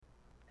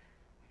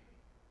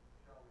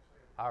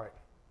All right.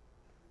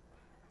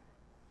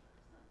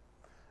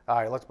 All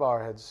right, let's bow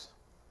our heads.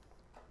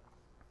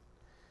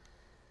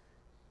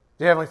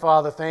 Dear Heavenly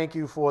Father, thank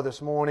you for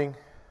this morning,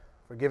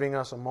 for giving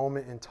us a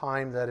moment in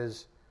time that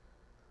is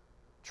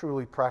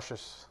truly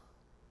precious,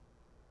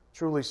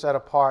 truly set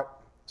apart,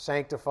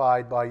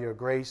 sanctified by your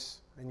grace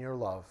and your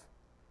love,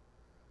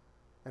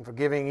 and for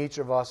giving each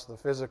of us the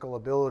physical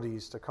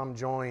abilities to come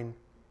join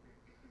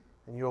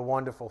in your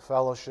wonderful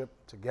fellowship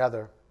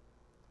together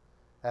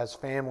as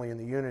family in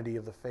the unity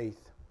of the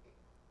faith.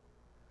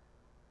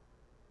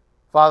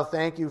 Father,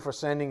 thank you for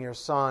sending your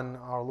Son,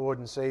 our Lord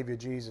and Savior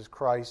Jesus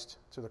Christ,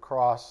 to the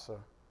cross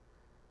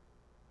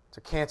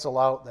to cancel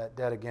out that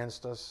debt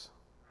against us,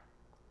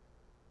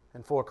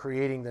 and for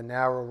creating the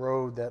narrow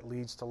road that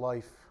leads to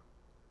life.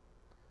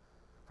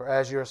 For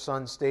as your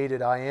Son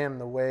stated, I am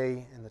the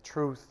way and the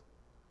truth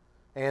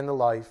and the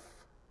life.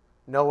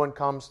 No one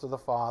comes to the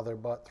Father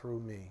but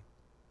through me.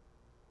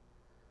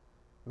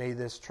 May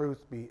this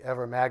truth be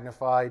ever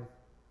magnified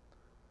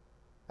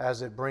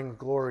as it brings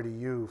glory to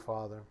you,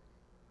 Father.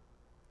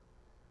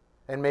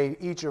 And may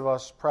each of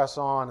us press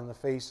on in the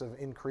face of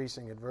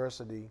increasing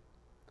adversity,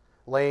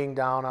 laying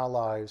down our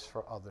lives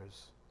for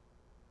others.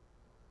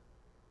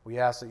 We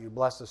ask that you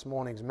bless this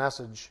morning's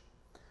message.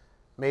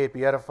 May it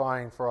be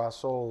edifying for our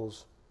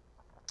souls,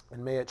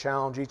 and may it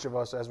challenge each of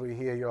us as we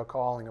hear your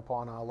calling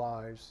upon our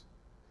lives.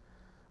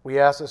 We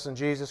ask this in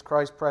Jesus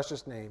Christ's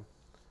precious name.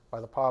 By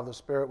the power of the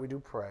Spirit we do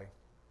pray.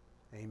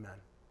 Amen.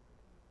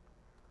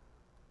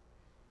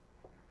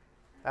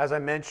 As I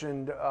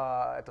mentioned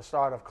at the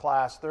start of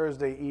class,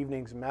 Thursday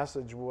evening's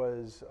message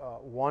was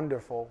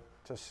wonderful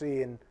to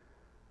see. And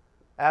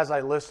as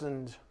I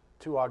listened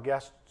to our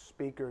guest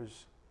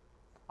speakers,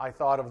 I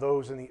thought of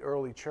those in the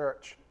early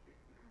church.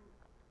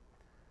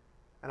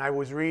 And I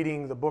was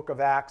reading the book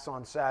of Acts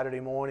on Saturday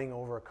morning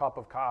over a cup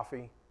of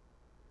coffee.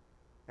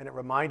 And it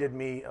reminded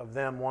me of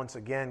them once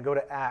again. Go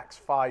to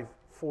Acts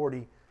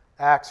 5:40.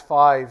 Acts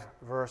 5,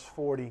 verse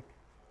 40.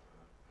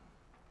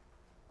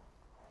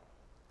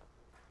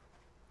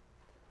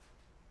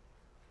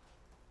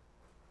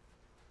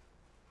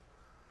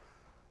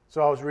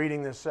 So I was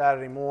reading this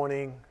Saturday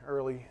morning,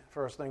 early,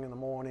 first thing in the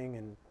morning,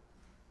 and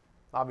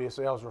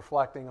obviously I was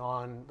reflecting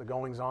on the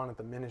goings-on at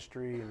the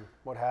ministry and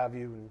what have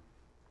you, and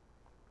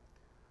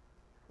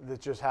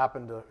that just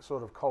happened to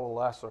sort of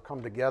coalesce or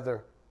come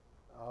together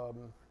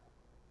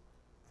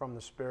from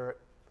the Spirit.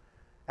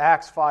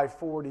 Acts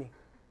 5:40.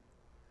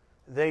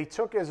 They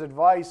took his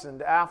advice,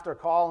 and after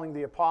calling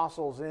the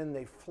apostles in,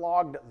 they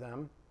flogged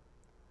them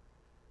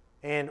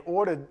and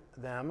ordered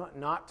them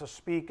not to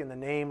speak in the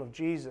name of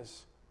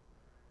Jesus,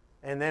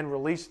 and then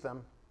released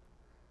them.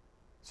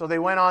 So they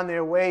went on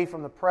their way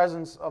from the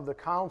presence of the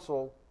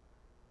council,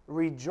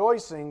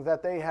 rejoicing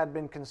that they had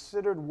been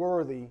considered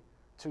worthy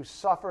to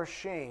suffer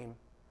shame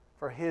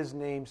for his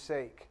name's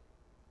sake.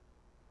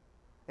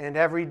 And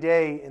every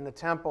day in the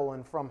temple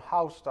and from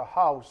house to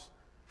house,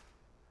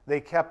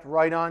 they kept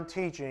right on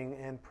teaching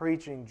and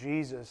preaching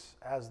Jesus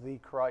as the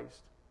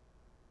Christ.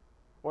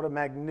 What a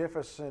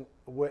magnificent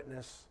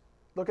witness.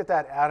 Look at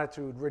that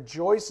attitude,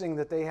 rejoicing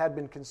that they had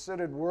been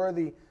considered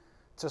worthy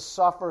to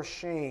suffer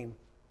shame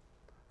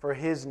for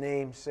his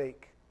name's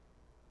sake.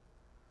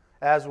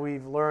 As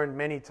we've learned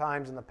many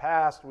times in the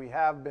past, we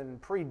have been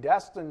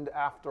predestined,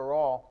 after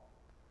all,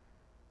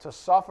 to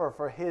suffer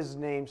for his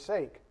name's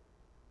sake.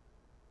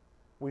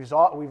 We've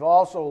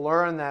also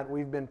learned that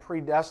we've been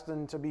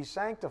predestined to be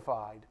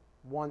sanctified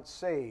once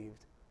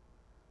saved.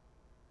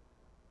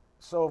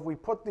 So if we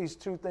put these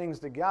two things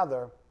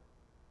together,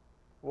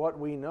 what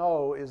we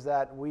know is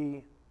that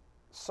we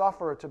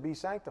suffer to be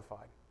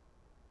sanctified.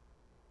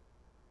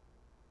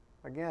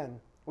 Again,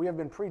 we have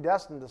been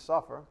predestined to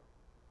suffer.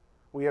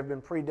 We have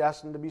been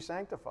predestined to be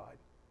sanctified.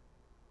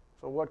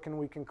 So what can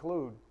we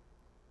conclude?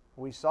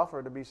 We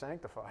suffer to be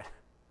sanctified.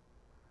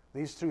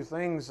 These two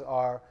things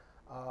are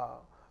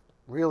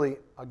really,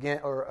 again,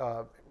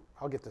 I'll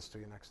get this to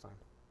you next time.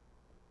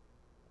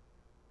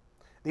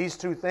 These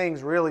two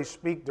things really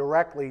speak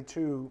directly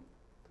to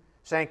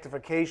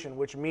sanctification,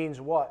 which means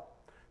what?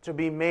 To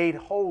be made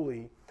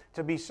holy,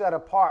 to be set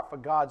apart for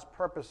God's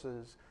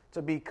purposes,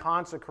 to be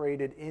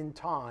consecrated in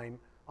time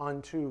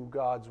unto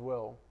God's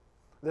will.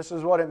 This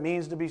is what it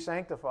means to be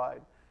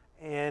sanctified.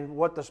 And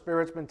what the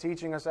Spirit's been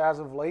teaching us as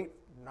of late,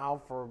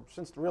 now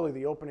since really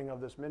the opening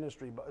of this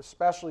ministry, but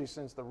especially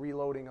since the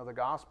reloading of the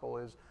gospel,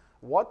 is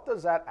what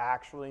does that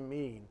actually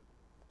mean?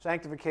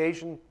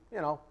 Sanctification,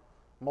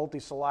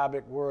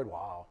 multisyllabic word,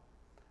 wow.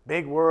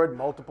 Big word,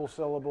 multiple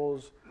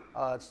syllables.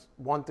 It's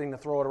one thing to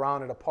throw it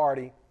around at a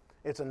party.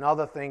 It's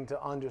another thing to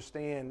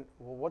understand,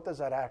 well, what does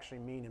that actually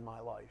mean in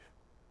my life?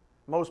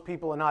 Most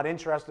people are not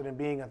interested in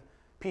being a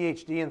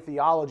PhD in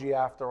theology,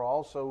 after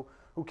all, so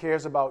who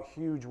cares about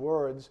huge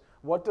words?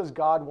 What does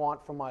God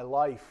want for my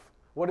life?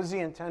 What does he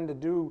intend to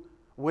do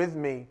with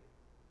me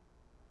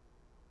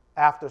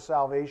after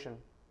salvation?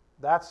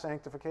 That's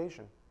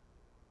sanctification.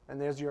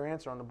 And there's your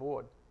answer on the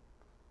board.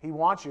 He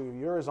wants you.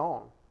 You're his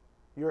own.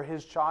 You're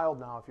his child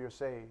now if you're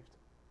saved.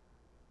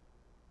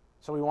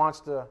 So he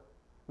wants to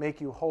make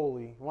you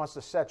holy. He wants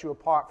to set you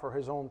apart for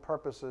His own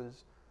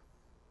purposes.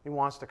 He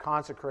wants to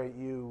consecrate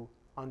you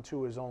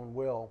unto His own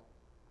will.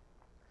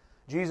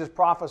 Jesus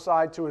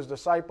prophesied to His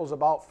disciples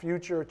about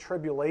future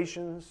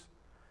tribulations,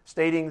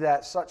 stating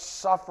that such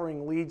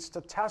suffering leads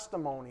to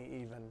testimony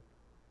even.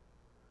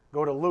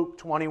 Go to Luke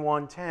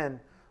 21:10.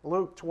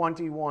 Luke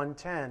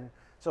 21:10.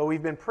 So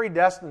we've been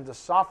predestined to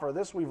suffer.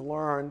 This we've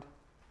learned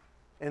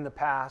in the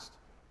past.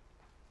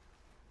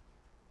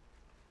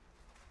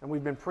 And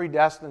we've been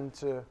predestined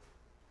to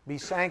be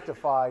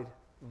sanctified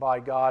by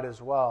God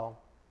as well.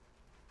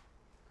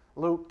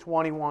 Luke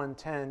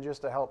 21:10,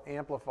 just to help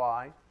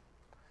amplify.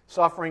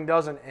 Suffering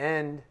doesn't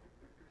end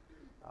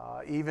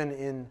even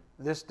in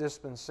this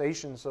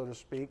dispensation, so to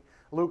speak.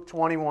 Luke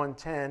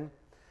 21:10.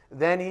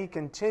 Then He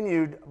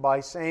continued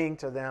by saying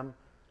to them,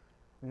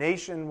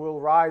 nation will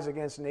rise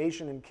against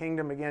nation and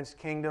kingdom against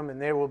kingdom,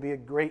 and there will be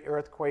great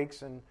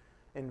earthquakes in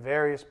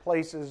various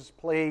places,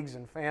 plagues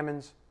and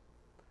famines,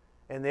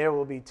 and there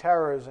will be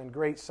terrors and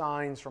great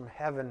signs from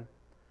heaven.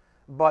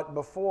 But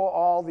before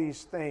all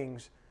these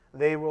things,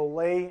 they will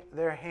lay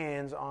their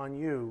hands on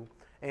you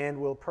and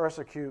will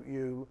persecute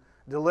you,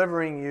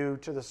 delivering you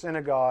to the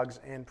synagogues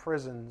and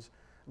prisons,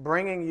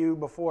 bringing you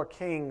before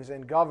kings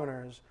and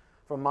governors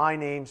for my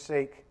name's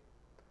sake.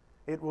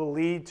 It will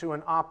lead to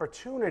an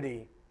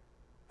opportunity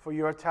for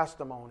your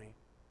testimony.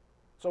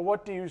 So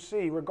what do you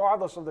see?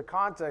 Regardless of the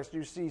context,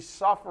 you see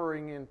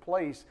suffering in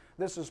place.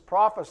 This is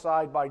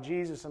prophesied by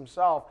Jesus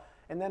Himself.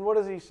 And then what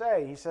does He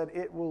say? He said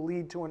it will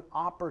lead to an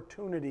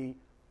opportunity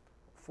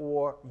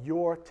for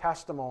your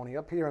testimony.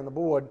 Up here on the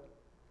board,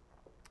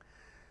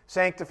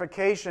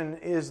 sanctification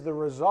is the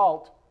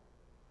result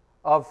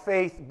of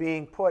faith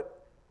being put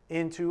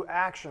into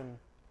action.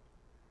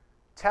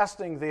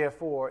 Testing,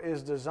 therefore,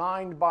 is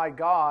designed by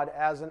God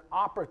as an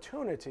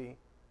opportunity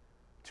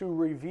to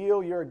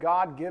reveal your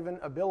God-given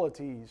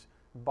abilities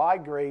by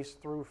grace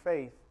through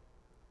faith.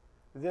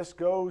 This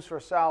goes for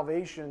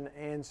salvation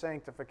and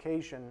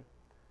sanctification.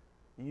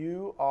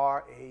 You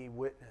are a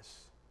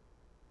witness.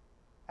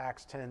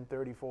 Acts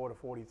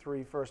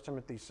 10:34-43, 1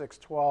 Timothy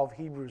 6:12,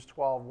 Hebrews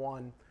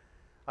 12:1.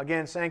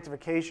 Again,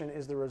 sanctification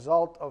is the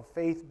result of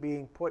faith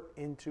being put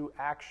into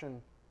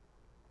action.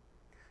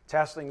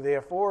 Testing,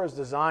 therefore, is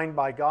designed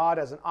by God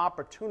as an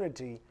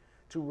opportunity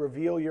to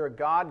reveal your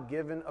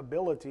God-given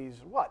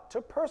abilities. What?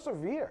 To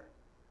persevere.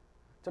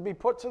 To be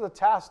put to the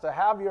test, to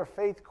have your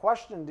faith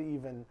questioned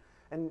even.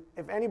 And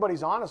if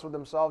anybody's honest with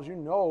themselves, you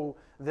know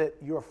that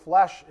your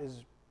flesh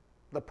is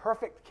the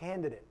perfect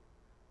candidate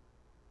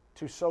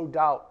to sow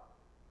doubt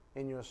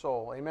in your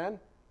soul. Amen?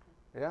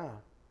 Yeah.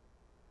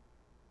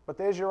 But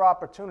there's your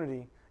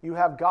opportunity. You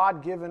have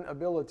God-given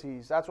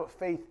abilities. That's what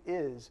faith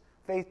is.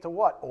 Faith to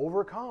what?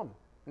 Overcome.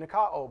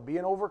 Nikao, be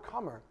an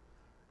overcomer.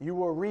 You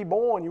were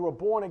reborn. You were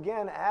born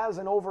again as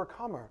an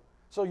overcomer.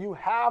 So you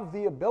have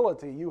the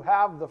ability. You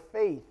have the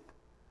faith.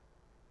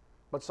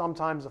 But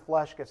sometimes the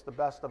flesh gets the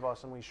best of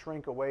us and we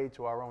shrink away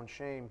to our own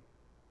shame.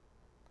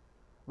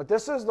 But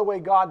this is the way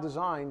God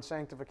designed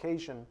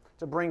sanctification,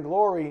 to bring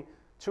glory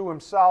to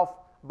Himself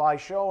by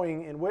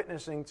showing and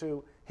witnessing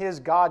to His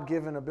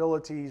God-given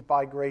abilities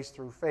by grace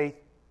through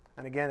faith.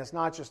 And again, it's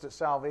not just at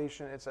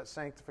salvation, it's at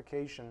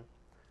sanctification.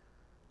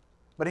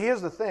 But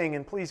here's the thing,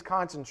 and please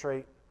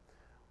concentrate.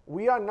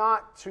 We are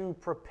not to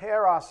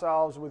prepare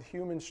ourselves with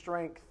human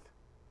strength.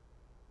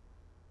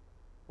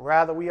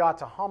 Rather, we ought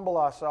to humble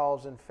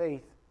ourselves in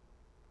faith,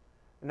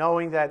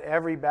 knowing that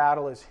every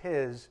battle is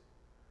His,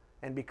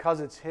 and because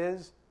it's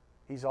His,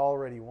 He's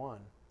already won.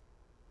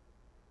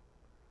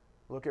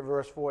 Look at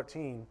verse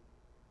 14.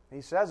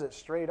 He says it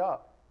straight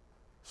up.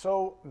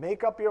 So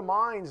make up your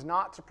minds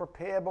not to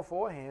prepare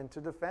beforehand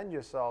to defend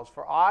yourselves,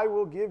 for I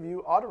will give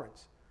you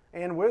utterance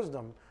and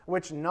wisdom,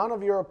 which none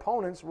of your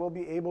opponents will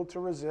be able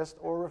to resist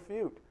or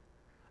refute.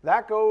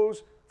 That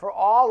goes for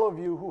all of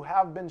you who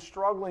have been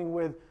struggling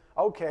with,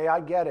 okay,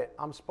 I get it.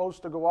 I'm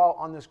supposed to go out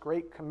on this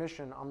great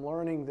commission. I'm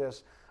learning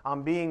this.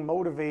 I'm being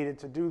motivated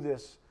to do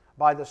this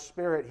by the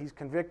Spirit. He's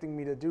convicting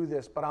me to do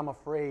this, but I'm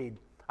afraid.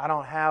 I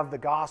don't have the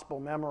gospel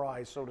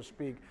memorized, so to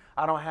speak.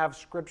 I don't have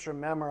Scripture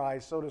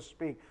memorized, so to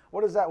speak.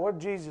 What is that? What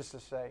did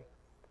Jesus say?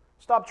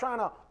 Stop trying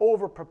to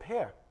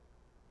over-prepare.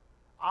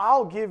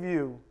 I'll give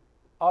you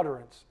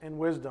utterance and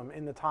wisdom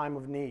in the time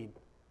of need.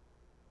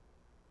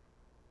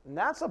 And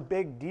that's a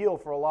big deal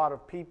for a lot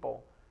of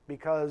people,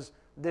 because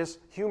this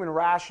human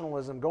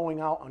rationalism, going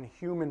out on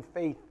human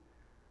faith,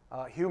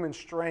 human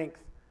strength,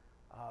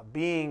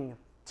 being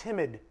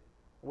timid.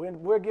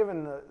 We're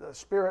given the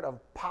spirit of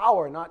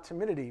power, not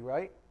timidity,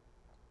 right?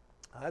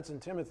 That's in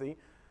Timothy.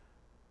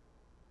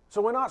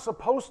 So we're not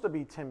supposed to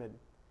be timid.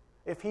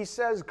 If He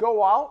says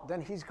go out,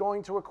 then He's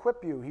going to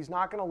equip you. He's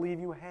not going to leave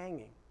you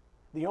hanging.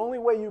 The only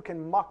way you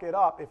can muck it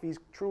up if He's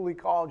truly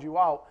called you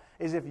out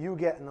is if you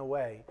get in the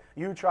way.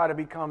 You try to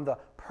become the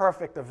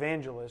perfect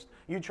evangelist.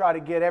 You try to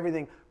get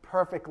everything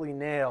perfectly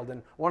nailed.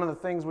 And one of the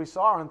things we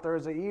saw on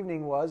Thursday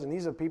evening was, and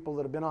these are people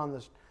that have been on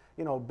this,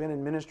 been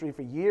in ministry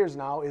for years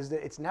now, is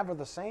that it's never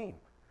the same.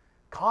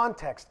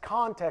 Context,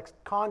 context,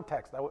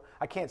 context.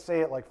 I can't say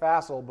it like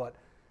Fassel, but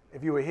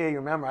if you were here, you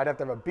remember, I'd have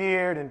to have a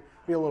beard and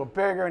be a little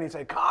bigger, and he'd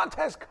say,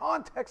 context.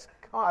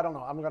 I don't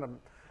know.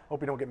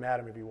 Hope you don't get mad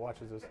at me if he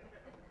watches this.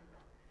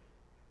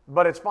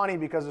 But it's funny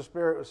because the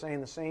Spirit was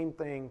saying the same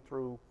thing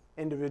through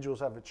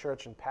individuals of a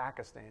church in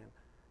Pakistan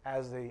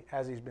as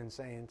he's been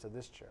saying to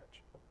this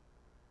church.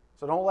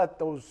 So don't let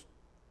those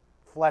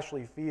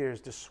fleshly fears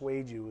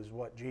dissuade you, is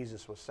what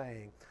Jesus was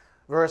saying.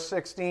 Verse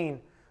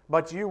 16,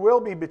 but you will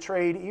be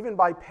betrayed even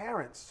by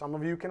parents. Some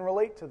of you can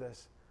relate to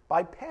this.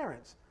 By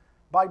parents,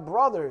 by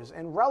brothers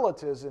and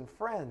relatives and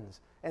friends,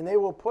 and they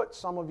will put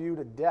some of you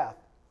to death,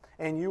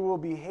 and you will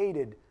be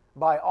hated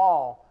by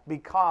all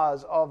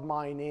because of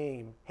my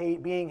name.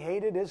 Being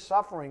hated is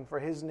suffering for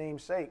his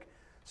name's sake.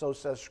 So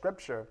says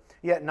Scripture.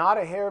 Yet not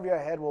a hair of your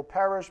head will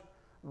perish.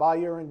 By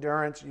your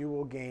endurance you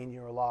will gain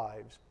your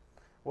lives.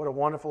 What a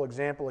wonderful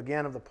example,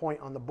 again, of the point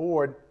on the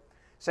board.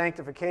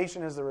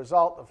 Sanctification is the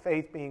result of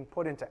faith being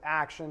put into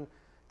action.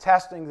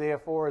 Testing,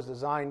 therefore, is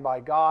designed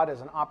by God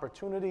as an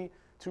opportunity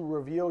to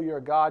reveal your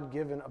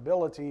God-given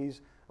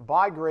abilities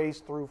by grace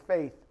through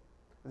faith.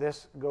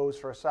 This goes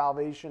for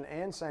salvation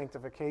and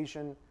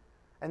sanctification.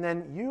 And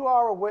then you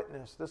are a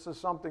witness. This is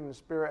something the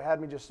Spirit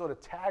had me just sort of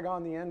tag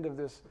on the end of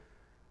this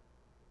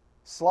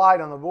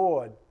slide on the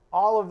board.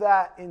 All of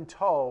that in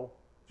tow,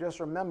 just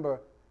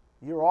remember,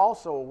 you're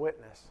also a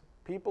witness.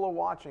 People are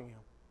watching you.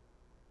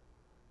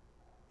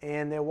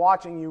 And they're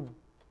watching you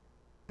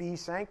be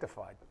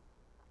sanctified.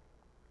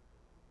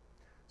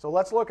 So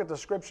let's look at the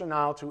Scripture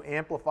now to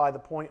amplify the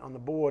point on the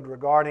board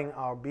regarding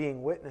our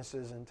being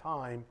witnesses in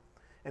time.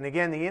 And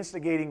again, the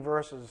instigating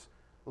verse is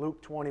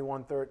Luke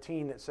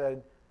 21:13 that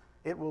said,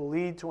 it will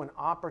lead to an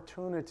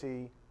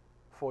opportunity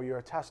for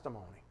your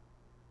testimony.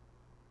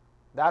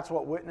 That's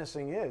what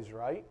witnessing is,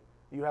 right?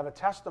 You have a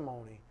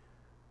testimony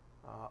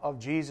of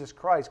Jesus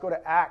Christ. Go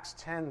to Acts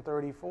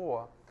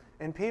 10:34.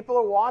 And people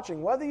are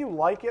watching. Whether you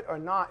like it or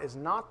not is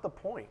not the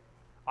point.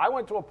 I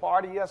went to a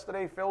party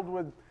yesterday filled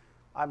with,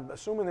 I'm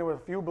assuming there were a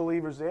few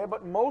believers there,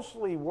 but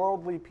mostly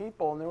worldly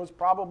people, and there was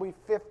probably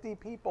 50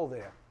 people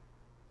there.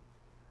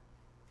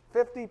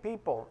 50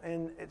 people.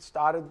 And it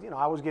started,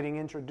 I was getting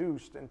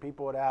introduced, and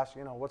people would ask,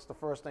 what's the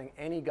first thing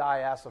any guy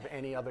asks of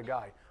any other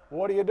guy?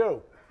 What do you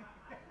do?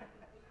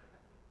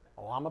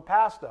 Oh, I'm a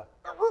pastor.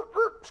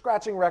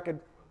 Scratching record.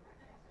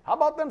 How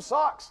about them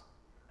socks?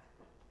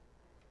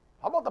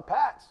 How about the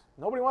pats?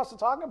 Nobody wants to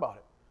talk about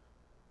it.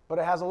 But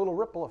it has a little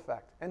ripple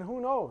effect. And who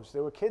knows?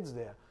 There were kids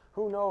there.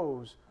 Who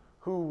knows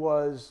who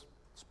was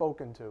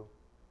spoken to?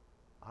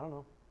 I don't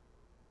know.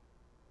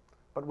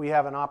 But we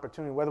have an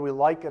opportunity, whether we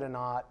like it or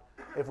not,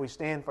 if we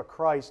stand for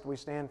Christ, we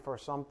stand for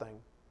something.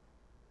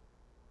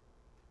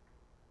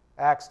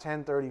 Acts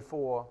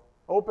 10:34.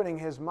 Opening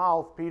his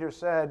mouth, Peter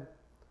said,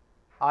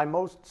 I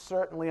most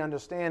certainly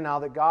understand now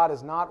that God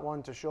is not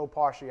one to show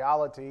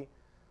partiality,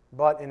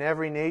 but in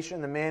every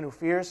nation the man who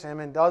fears him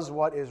and does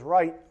what is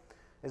right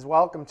is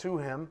welcome to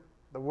him.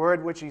 The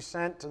word which he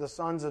sent to the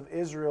sons of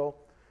Israel,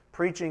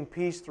 preaching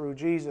peace through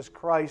Jesus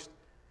Christ,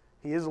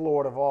 he is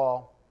Lord of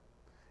all.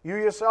 You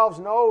yourselves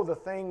know the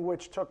thing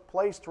which took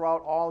place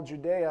throughout all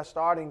Judea,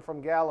 starting from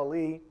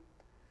Galilee,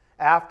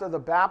 after the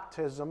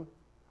baptism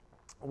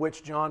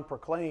which John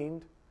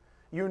proclaimed.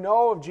 You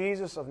know of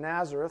Jesus of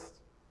Nazareth,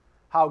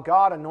 how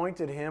God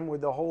anointed him with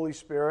the Holy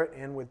Spirit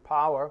and with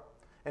power,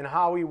 and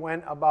how he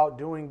went about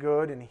doing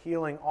good and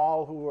healing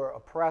all who were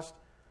oppressed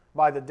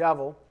by the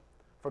devil,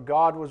 for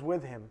God was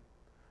with him.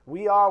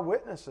 We are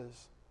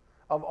witnesses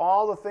of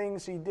all the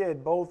things he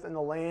did, both in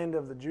the land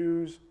of the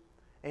Jews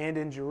and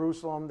in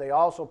Jerusalem. They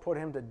also put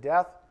him to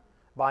death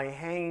by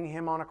hanging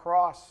him on a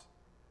cross.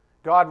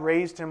 God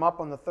raised him up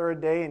on the third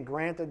day and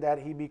granted that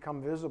he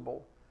become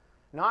visible,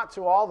 not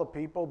to all the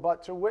people,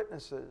 but to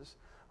witnesses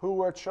who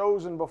were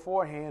chosen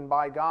beforehand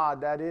by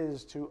God, that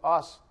is, to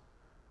us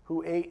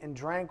who ate and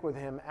drank with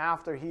him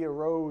after he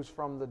arose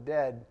from the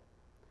dead.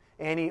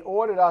 And he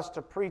ordered us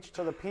to preach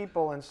to the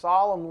people and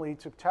solemnly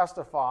to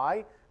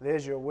testify,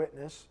 there's your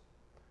witness,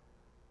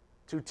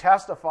 to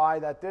testify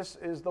that this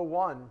is the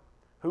one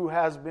who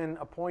has been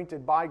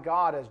appointed by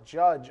God as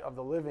judge of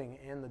the living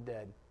and the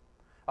dead.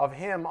 Of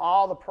him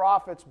all the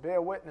prophets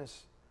bear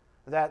witness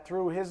that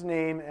through his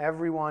name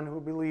everyone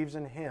who believes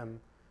in him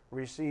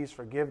receives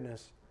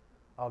forgiveness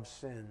of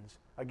sins.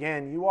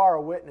 Again, you are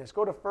a witness.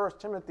 Go to 1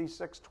 Timothy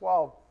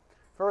 6:12.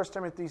 1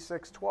 Timothy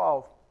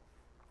 6:12.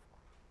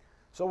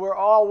 So we're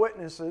all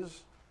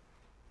witnesses.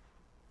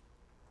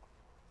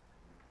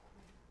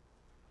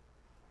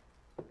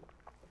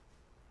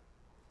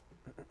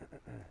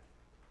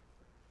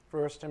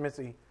 First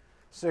Timothy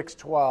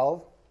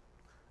 6:12.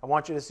 I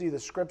want you to see the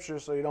scripture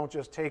so you don't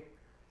just take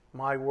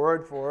my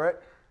word for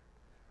it.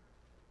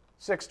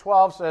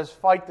 6:12 says,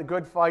 fight the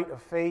good fight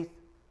of faith.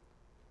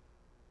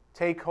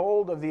 Take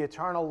hold of the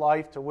eternal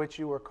life to which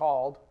you were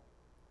called.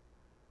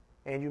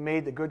 And you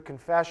made the good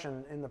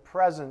confession in the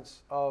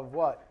presence of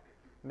what?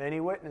 Many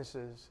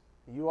witnesses.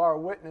 You are a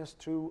witness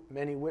to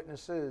many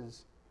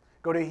witnesses.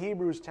 Go to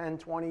Hebrews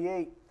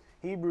 10:28.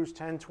 Hebrews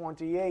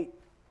 10:28.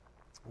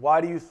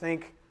 Why do you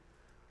think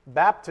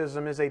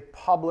baptism is a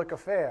public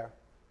affair?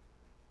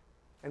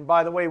 And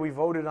by the way, we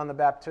voted on the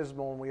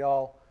baptismal, and we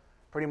all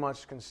pretty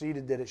much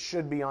conceded that it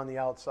should be on the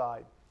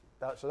outside.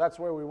 So that's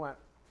where we went,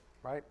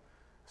 right?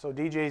 So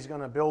DJ's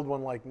going to build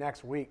one like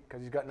next week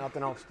because he's got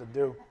nothing else to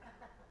do.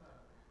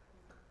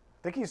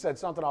 I think he said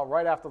something out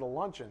right after the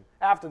luncheon,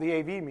 after the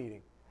AV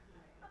meeting.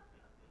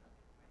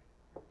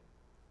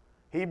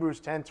 Hebrews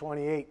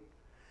 10:28.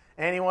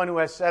 Anyone who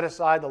has set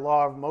aside the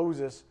law of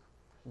Moses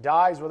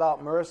dies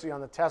without mercy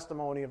on the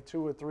testimony of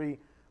 2 or 3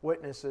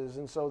 witnesses.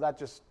 And so that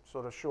just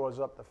sort of shores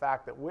up the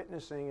fact that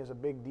witnessing is a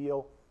big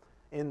deal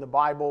in the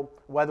Bible.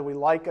 Whether we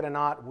like it or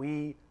not,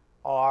 we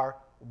are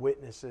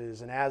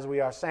witnesses. And as we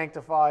are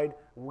sanctified,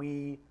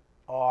 we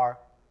are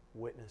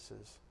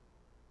witnesses.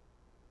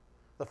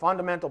 The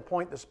fundamental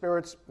point the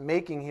Spirit's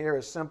making here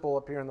is simple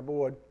up here on the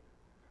board.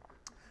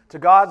 To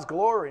God's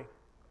glory.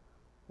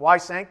 Why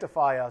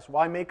sanctify us?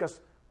 Why make us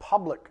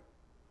public,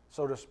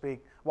 so to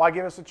speak? Why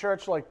give us a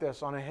church like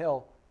this on a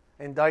hill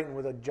in Dighton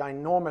with a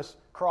ginormous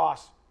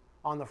cross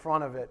on the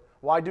front of it?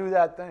 Why do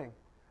that thing?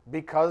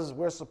 Because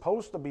we're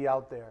supposed to be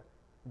out there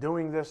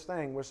doing this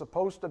thing. We're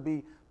supposed to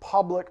be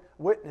public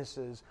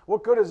witnesses.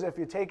 What good is it if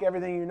you take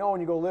everything you know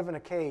and you go live in a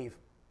cave?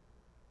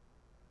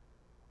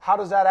 How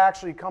does that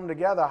actually come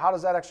together? How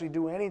does that actually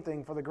do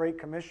anything for the Great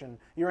Commission?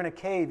 You're in a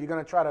cave. You're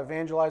going to try to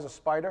evangelize a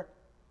spider?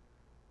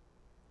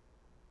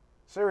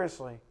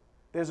 Seriously.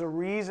 There's a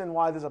reason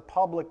why there's a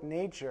public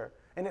nature.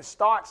 And it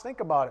starts, think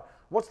about it.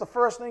 What's the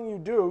first thing you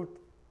do,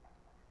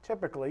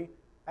 typically,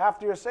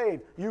 after you're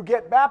saved? You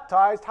get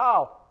baptized.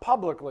 How?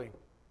 Publicly.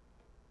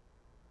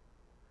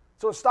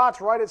 So it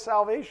starts right at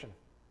salvation.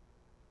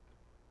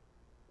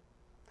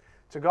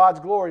 To God's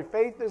glory.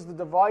 Faith is the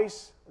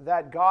device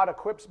that God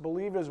equips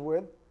believers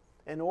with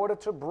in order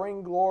to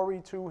bring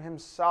glory to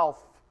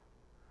Himself.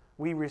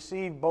 We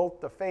receive both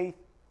the faith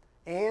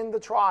and the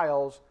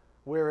trials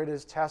where it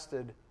is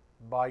tested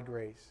by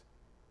grace.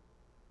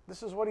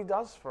 This is what He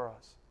does for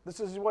us. This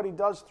is what He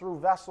does through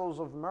vessels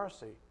of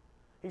mercy.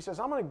 He says,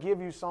 I'm going to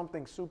give you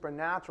something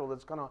supernatural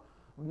that's going to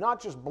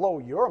not just blow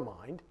your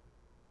mind.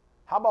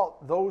 How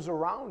about those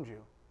around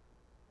you?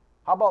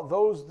 How about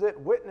those that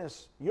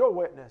witness your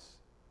witness?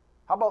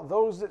 How about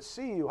those that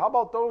see you? How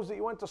about those that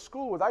you went to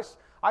school with?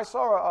 I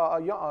saw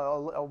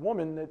a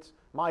woman that's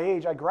my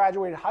age. I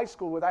graduated high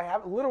school with. I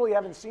literally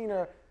haven't seen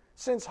her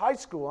since high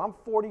school. I'm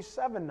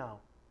 47 now.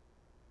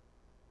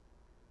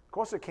 Of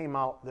course it came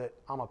out that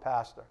I'm a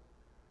pastor.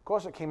 Of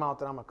course it came out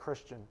that I'm a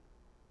Christian.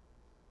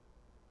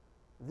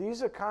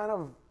 These are kind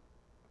of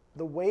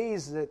the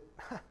ways that,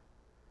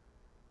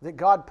 that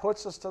God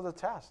puts us to the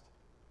test.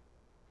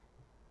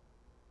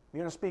 You're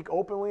going to speak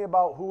openly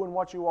about who and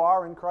what you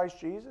are in Christ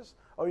Jesus?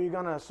 Or are you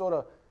going to sort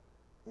of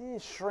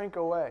shrink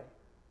away?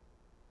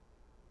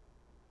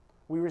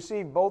 We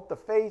receive both the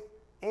faith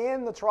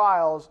and the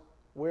trials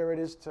where it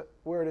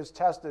is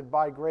tested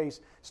by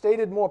grace.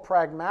 Stated more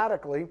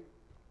pragmatically,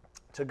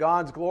 to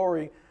God's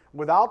glory,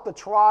 without the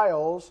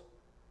trials,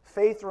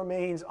 faith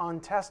remains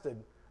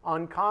untested,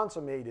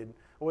 unconsummated.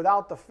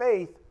 Without the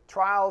faith,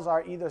 trials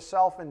are either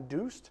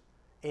self-induced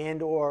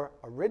and or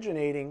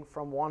originating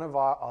from one of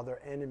our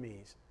other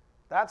enemies.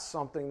 That's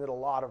something that a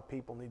lot of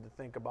people need to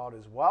think about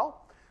as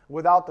well.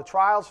 Without the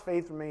trials,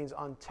 faith remains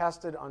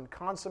untested,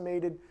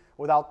 unconsummated.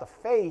 Without the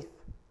faith,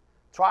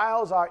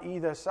 trials are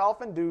either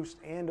self-induced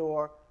and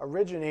or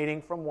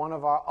originating from one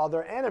of our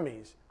other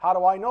enemies. How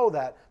do I know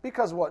that?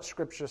 Because what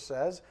Scripture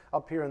says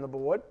up here on the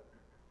board.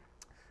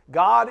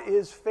 God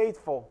is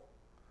faithful,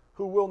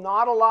 who will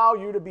not allow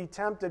you to be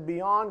tempted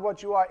beyond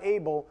what you are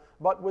able,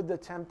 but with the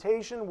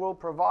temptation will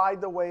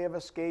provide the way of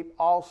escape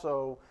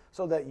also,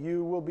 so that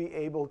you will be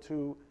able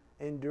to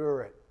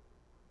endure it.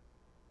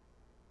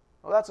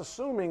 Well, that's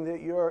assuming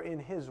that you're in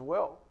His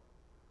will.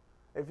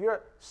 If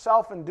you're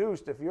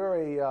self-induced, if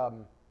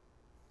you're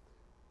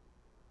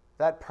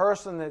that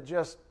person that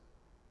just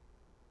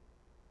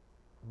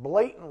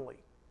blatantly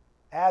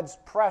adds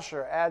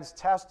pressure, adds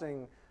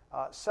testing,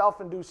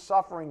 self-induced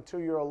suffering to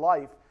your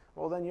life,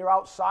 well, then you're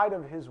outside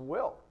of His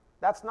will.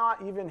 That's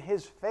not even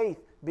His faith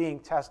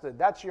being tested.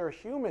 That's your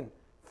human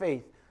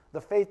faith,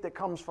 the faith that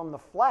comes from the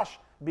flesh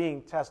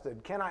being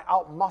tested. Can I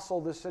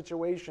outmuscle this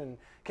situation?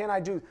 Can I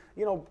do,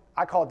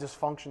 I call it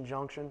dysfunction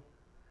junction.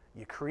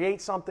 You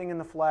create something in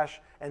the flesh,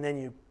 and then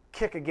you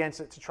kick against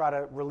it to try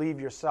to relieve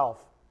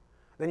yourself.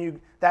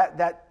 Then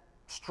that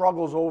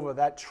struggle's over,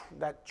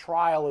 that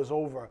trial is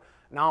over.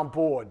 Now I'm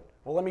bored.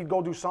 Well, let me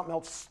go do something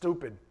else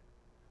stupid.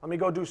 Let me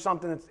go do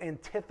something that's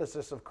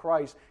antithesis of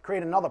Christ,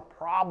 create another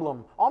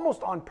problem,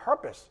 almost on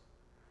purpose,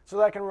 so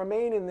that I can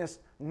remain in this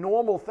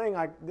normal thing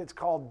that's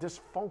called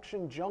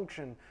dysfunction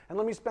junction. And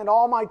let me spend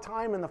all my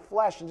time in the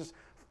flesh and just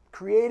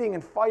creating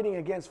and fighting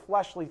against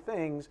fleshly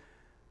things,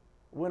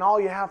 when all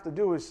you have to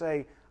do is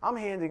say, I'm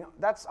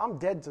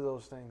dead to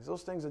those things.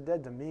 Those things are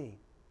dead to me.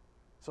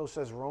 So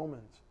says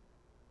Romans.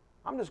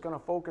 I'm just going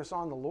to focus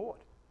on the Lord.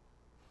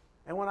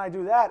 And when I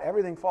do that,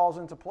 everything falls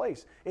into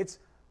place. It's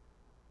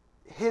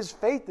His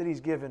faith that He's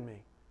given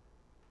me.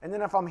 And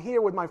then if I'm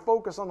here with my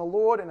focus on the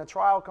Lord and a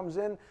trial comes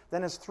in,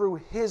 then it's through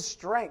His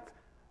strength.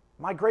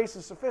 My grace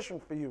is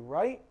sufficient for you,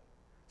 right?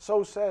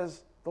 So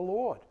says the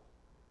Lord.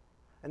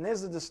 And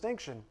there's the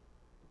distinction.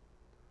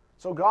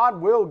 So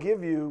God will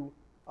give you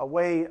a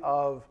way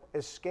of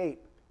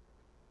escape.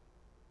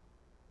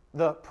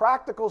 The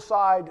practical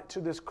side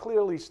to this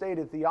clearly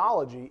stated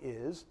theology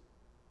is,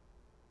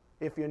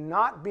 if you're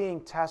not being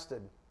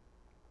tested,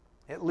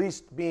 at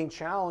least being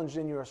challenged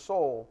in your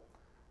soul,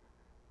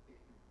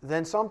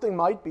 then something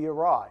might be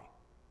awry.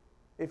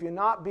 If you're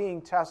not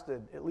being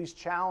tested, at least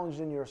challenged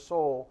in your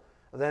soul,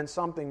 then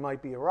something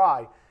might be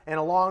awry. And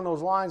along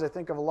those lines, I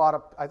think a lot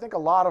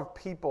of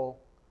people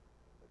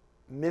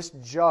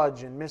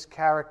misjudge and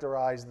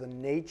mischaracterize the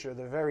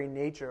very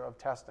nature of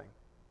testing.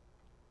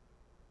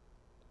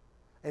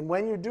 And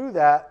when you do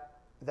that,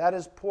 that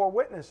is poor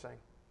witnessing.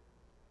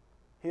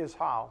 Here's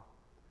how.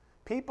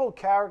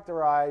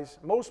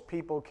 Most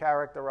people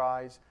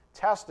characterize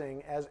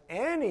testing as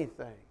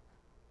anything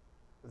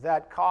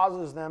that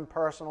causes them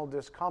personal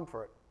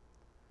discomfort.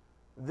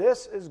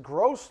 This is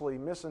grossly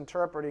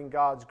misinterpreting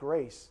God's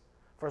grace,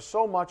 for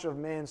so much of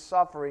man's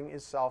suffering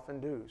is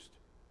self-induced.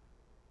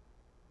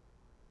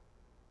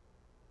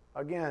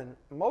 Again,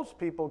 most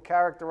people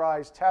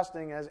characterize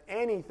testing as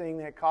anything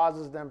that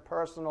causes them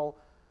personal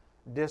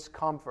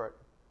discomfort.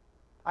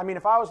 I mean,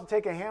 if I was to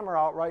take a hammer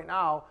out right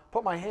now,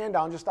 put my hand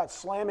down, just start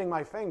slamming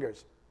my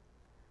fingers,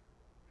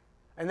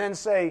 and then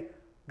say,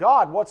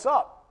 God, what's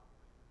up?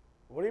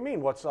 What do you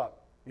mean, what's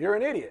up? You're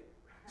an idiot.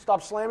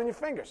 Stop slamming your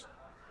fingers.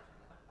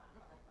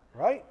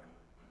 Right?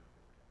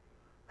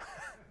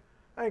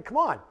 I mean, come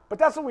on. But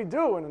that's what we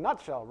do in a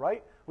nutshell,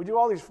 right? We do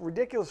all these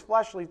ridiculous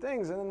fleshly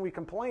things, and then we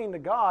complain to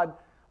God,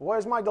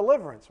 where's my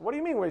deliverance? What do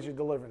you mean, where's your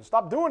deliverance?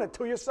 Stop doing it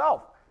to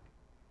yourself.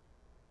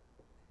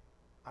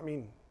 I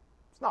mean,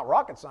 it's not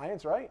rocket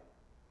science, right?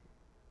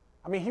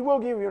 I mean, he will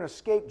give you an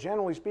escape,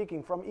 generally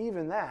speaking, from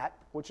even that,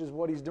 which is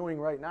what he's doing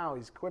right now.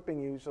 He's equipping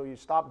you so you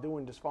stop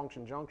doing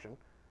dysfunction junction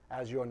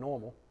as your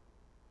normal.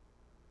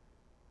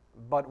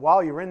 But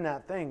while you're in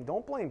that thing,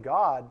 don't blame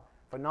God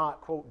for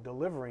not, quote,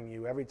 delivering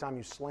you every time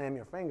you slam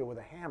your finger with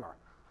a hammer.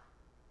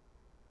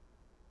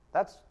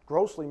 That's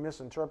grossly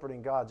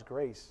misinterpreting God's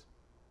grace.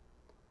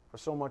 For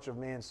so much of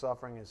man's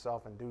suffering is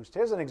self-induced.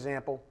 Here's an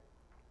example.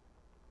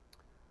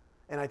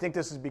 And I think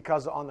this is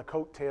because on the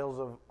coattails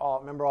of,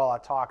 remember all our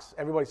talks,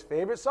 everybody's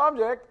favorite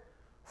subject,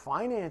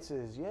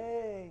 finances,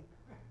 yay.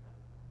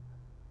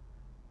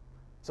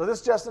 So this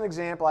is just an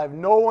example. I have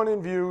no one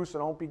in view, so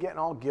don't be getting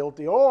all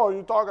guilty. Oh,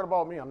 you're talking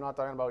about me. I'm not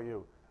talking about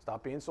you.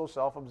 Stop being so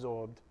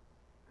self-absorbed.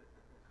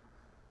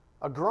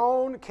 A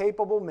grown,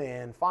 capable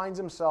man finds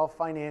himself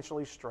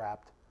financially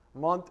strapped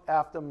month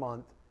after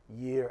month,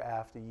 year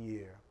after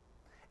year.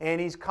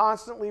 And he's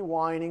constantly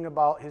whining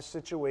about his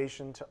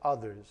situation to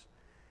others,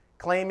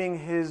 claiming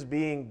his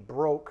being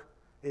broke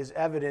is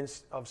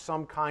evidence of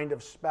some kind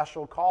of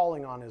special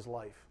calling on his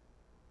life,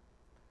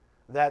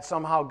 that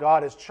somehow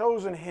God has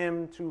chosen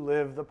him to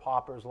live the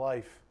pauper's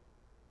life.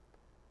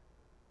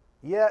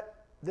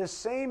 Yet, this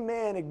same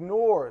man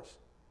ignores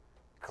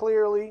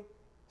clearly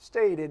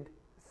stated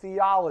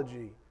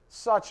theology,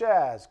 such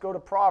as, go to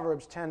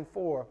Proverbs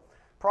 10:4.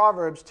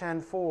 Proverbs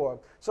 10:4.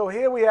 So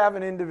here we have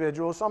an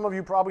individual, some of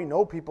you probably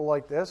know people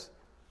like this,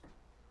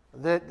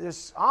 that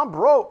is, I'm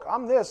broke,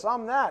 I'm this,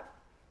 I'm that.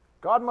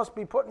 God must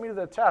be putting me to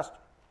the test.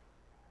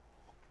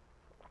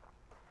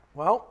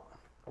 Well,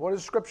 what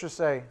does Scripture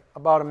say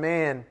about a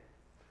man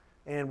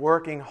and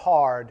working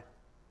hard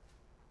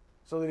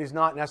so that he's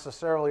not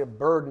necessarily a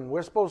burden?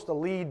 We're supposed to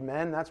lead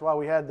men. That's why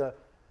we had the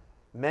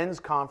men's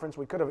conference.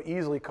 We could have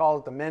easily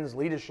called it the men's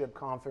leadership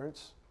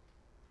conference.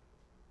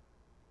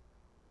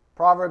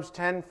 Proverbs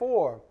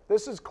 10:4.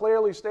 This is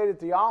clearly stated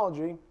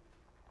theology.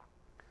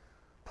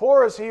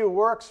 Poor is he who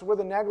works with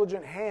a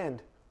negligent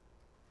hand,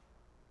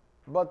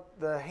 but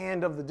the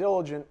hand of the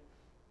diligent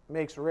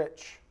makes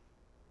rich.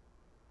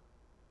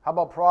 How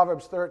about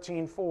Proverbs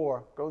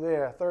 13:4? Go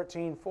there,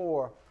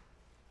 13:4.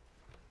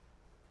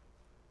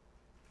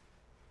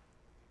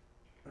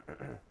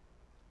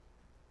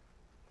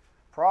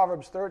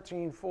 Proverbs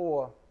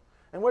 13:4.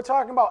 And we're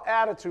talking about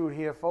attitude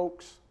here,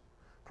 folks.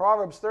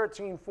 Proverbs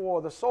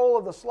 13:4. The soul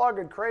of the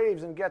sluggard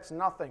craves and gets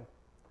nothing,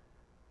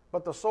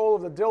 but the soul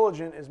of the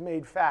diligent is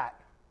made fat.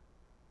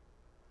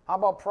 How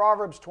about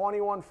Proverbs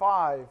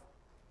 21:5?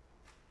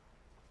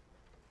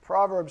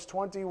 Proverbs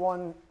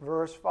 21,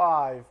 verse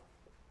 5.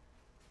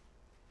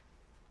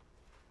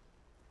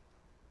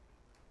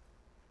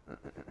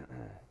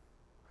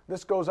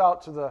 This goes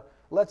out to the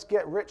let's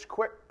get rich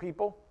quick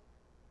people.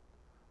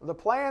 The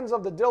plans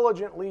of the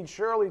diligent lead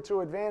surely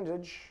to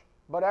advantage,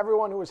 but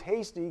everyone who is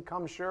hasty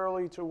comes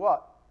surely to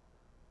what?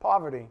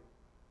 Poverty.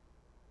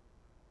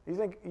 You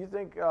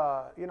think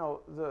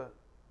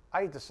I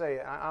hate to say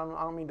it, I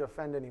don't mean to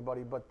offend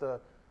anybody, but the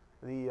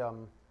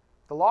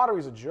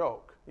lottery's a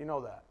joke. You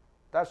know that.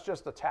 That's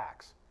just a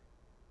tax.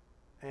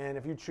 And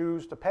if you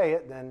choose to pay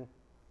it, then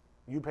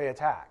you pay a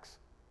tax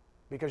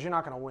because you're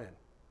not going to win.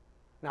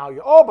 Now,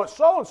 but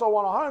so-and-so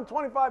won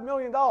 $125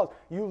 million.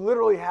 You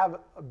literally have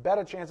a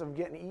better chance of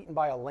getting eaten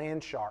by a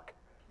land shark.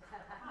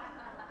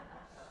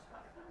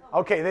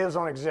 Okay, those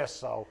don't exist,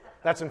 so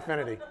that's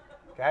infinity.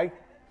 Okay?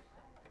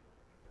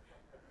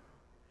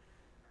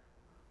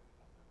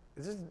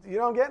 You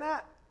know what I'm getting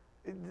at?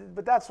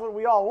 But that's what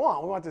we all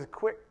want. We want this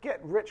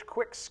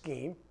get-rich-quick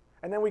scheme,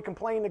 and then we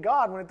complain to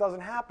God when it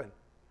doesn't happen.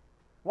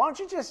 Why don't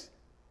you just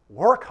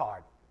work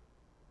hard?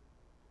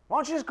 Why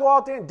don't you just go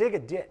out there and dig a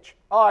ditch?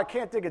 Oh, I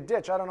can't dig a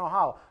ditch. I don't know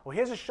how. Well,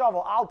 here's a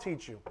shovel. I'll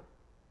teach you.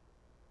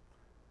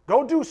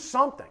 Go do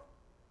something.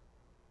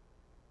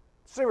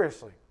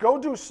 Seriously, go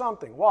do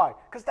something. Why?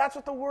 Because that's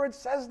what the Word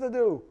says to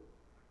do.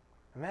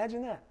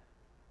 Imagine that.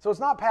 So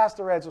it's not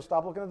Pastor Ed, so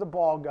stop looking at the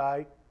bald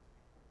guy.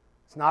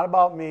 It's not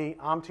about me.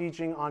 I'm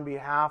teaching on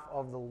behalf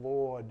of the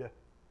Lord.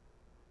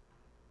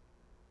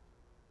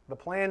 The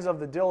plans of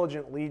the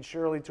diligent lead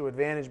surely to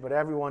advantage, but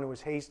everyone who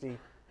is hasty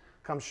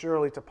comes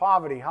surely to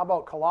poverty. How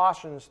about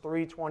Colossians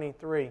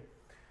 3:23?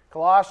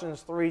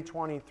 Colossians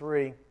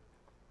 3:23.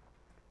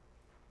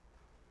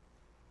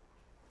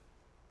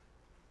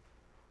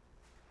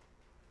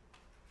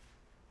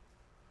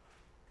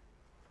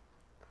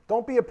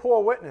 Don't be a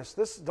poor witness.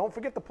 Don't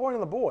forget the point on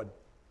the board.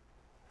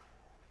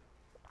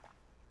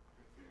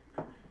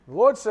 The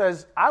Lord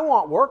says, I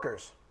want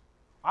workers.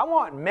 I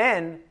want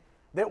men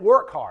that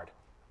work hard.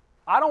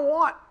 I don't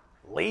want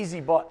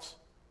lazy butts.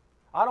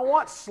 I don't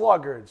want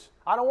sluggards.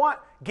 I don't want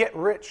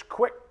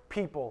get-rich-quick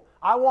people.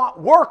 I want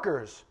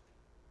workers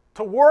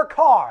to work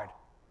hard.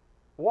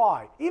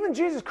 Why? Even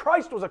Jesus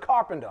Christ was a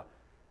carpenter.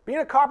 Being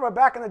a carpenter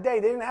back in the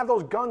day, they didn't have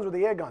those guns with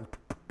the air guns.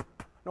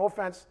 No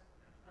offense.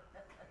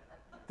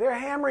 They're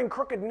hammering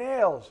crooked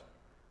nails,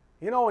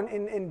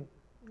 and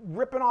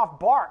ripping off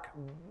bark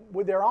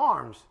with their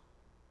arms.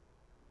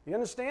 You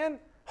understand?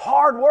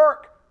 Hard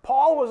work.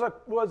 Paul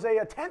was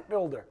a tent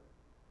builder.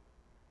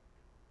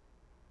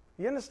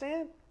 You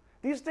understand?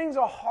 These things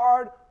are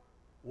hard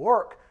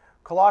work.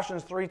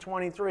 Colossians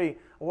 3:23.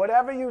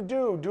 Whatever you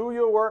do, do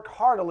your work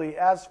heartily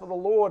as for the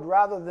Lord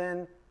rather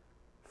than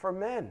for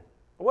men.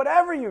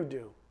 Whatever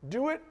you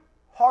do it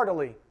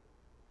heartily.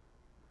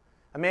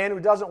 A man who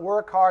doesn't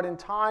work hard in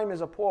time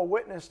is a poor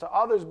witness to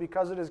others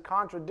because it is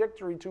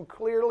contradictory to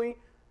clearly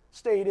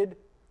stated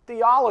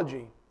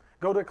theology.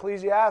 Go to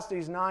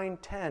Ecclesiastes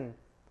 9:10.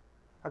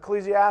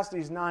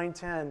 Ecclesiastes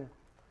 9:10.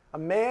 A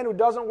man who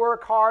doesn't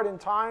work hard in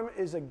time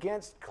is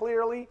against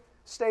clearly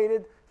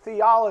stated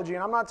theology.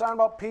 And I'm not talking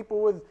about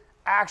people with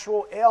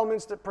actual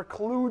ailments that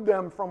preclude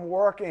them from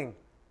working.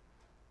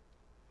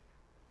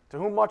 To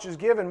whom much is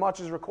given, much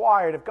is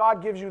required. If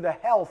God gives you the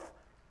health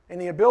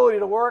and the ability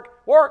to work,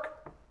 work.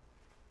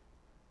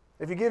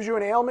 If He gives you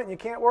an ailment and you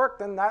can't work,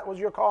 then that was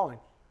your calling.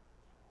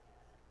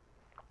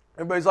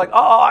 Everybody's like,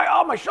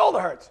 oh, my shoulder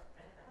hurts.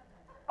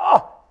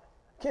 Oh,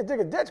 I can't dig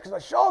a ditch because my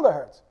shoulder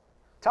hurts.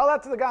 Tell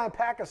that to the guy in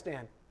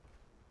Pakistan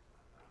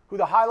who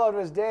the highlight of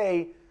his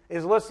day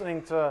is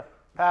listening to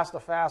Pastor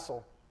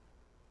Fassel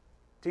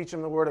teach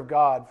him the Word of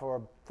God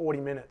for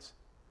 40 minutes,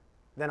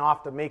 then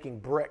off to making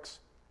bricks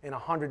in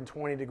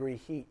 120-degree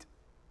heat.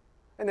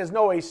 And there's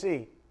no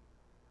AC.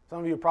 Some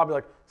of you are probably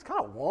like, it's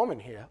kind of warm in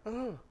here.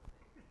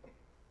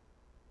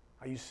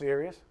 Are you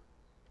serious?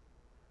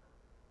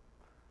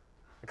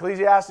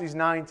 Ecclesiastes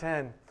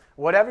 9:10.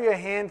 Whatever your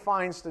hand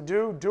finds to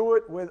do, do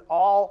it with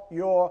all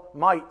your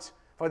might.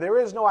 For there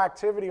is no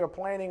activity or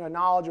planning or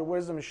knowledge or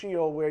wisdom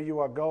shield where you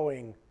are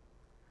going.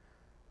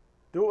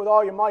 Do it with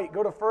all your might.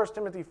 Go to 1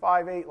 Timothy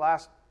 5:8,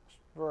 last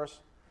verse.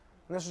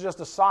 And this is just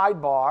a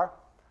sidebar.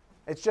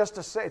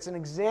 It's an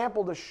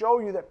example to show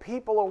you that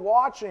people are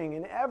watching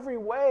in every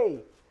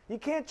way. You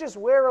can't just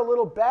wear a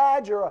little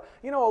badge or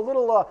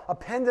a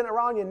pendant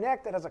around your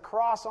neck that has a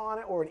cross on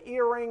it, or an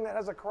earring that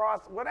has a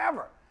cross,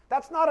 whatever.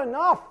 That's not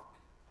enough.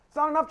 It's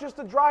not enough just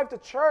to drive to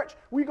church.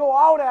 We go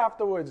out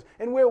afterwards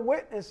and we're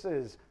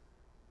witnesses.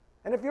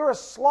 And if you're a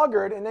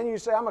sluggard and then you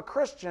say, I'm a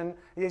Christian,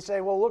 you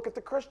say, well, look at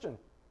the Christian.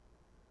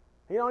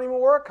 He don't even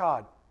work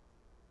hard.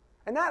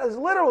 And that is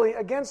literally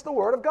against the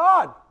Word of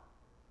God.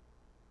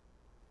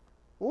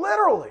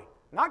 Literally.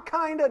 Not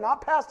kinda, not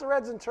Pastor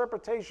Ed's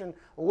interpretation,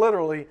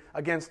 literally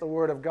against the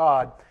Word of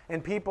God.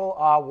 And people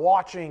are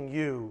watching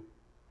you.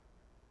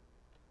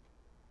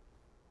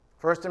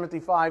 1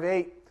 Timothy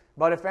 5:8,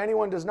 but if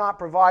anyone does not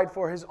provide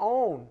for his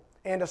own,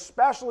 and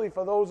especially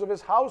for those of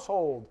his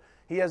household,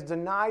 he has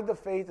denied the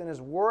faith and is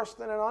worse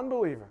than an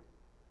unbeliever.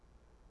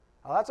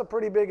 Now, that's a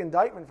pretty big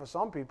indictment for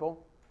some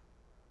people.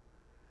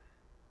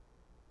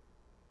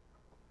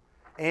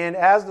 And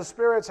as the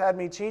spirits had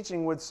me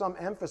teaching with some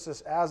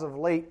emphasis as of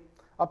late,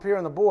 up here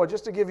on the board,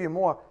 just to give you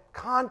more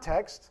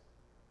context,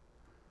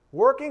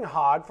 working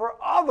hard for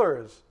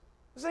others.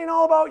 This ain't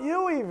all about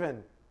you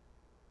even.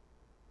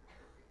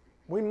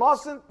 We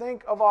mustn't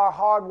think of our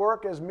hard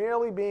work as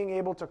merely being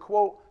able to,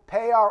 quote,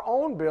 pay our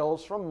own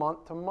bills from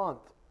month to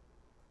month.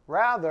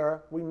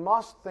 Rather, we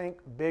must think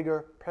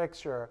bigger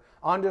picture,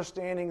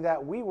 understanding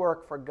that we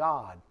work for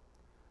God,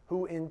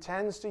 who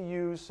intends to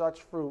use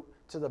such fruit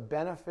to the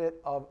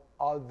benefit of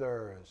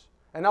others.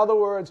 In other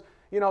words,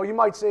 you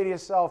might say to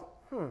yourself,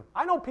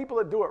 I know people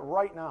that do it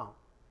right now.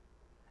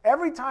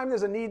 Every time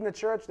there's a need in the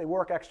church, they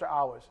work extra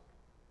hours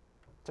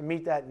to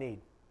meet that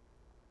need.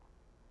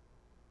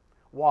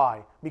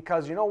 Why?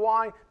 Because you know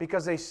why?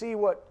 Because they see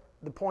what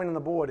the point on the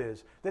board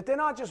is. That they're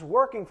not just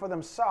working for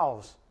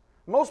themselves,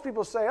 Most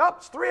people say, oh,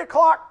 it's 3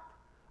 o'clock.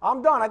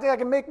 I'm done. I think I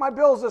can make my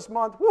bills this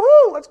month.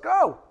 Woohoo, let's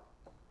go.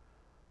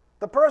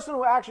 The person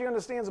who actually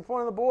understands the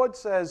point of the board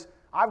says,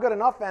 I've got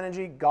enough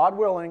energy, God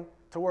willing,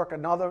 to work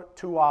another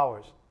 2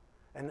 hours.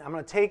 And I'm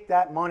going to take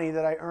that money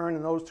that I earn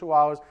in those 2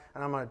 hours,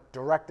 and I'm going to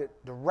direct it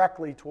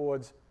directly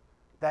towards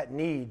that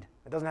need.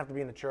 It doesn't have to be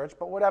in the church,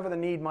 but whatever the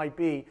need might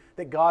be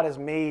that God has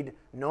made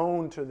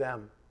known to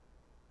them.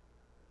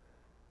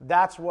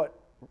 That's what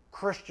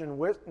Christian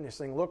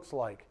witnessing looks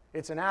like.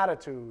 It's an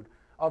attitude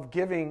of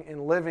giving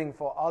and living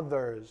for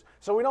others.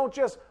 So we don't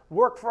just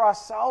work for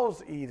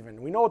ourselves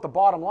even. We know what the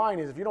bottom line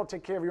is. If you don't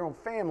take care of your own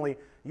family,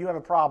 you have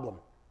a problem.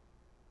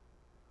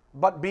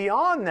 But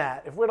beyond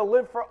that, if we're to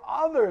live for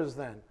others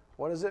then,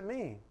 what does it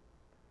mean?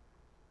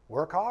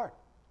 Work hard.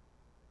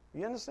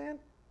 You understand?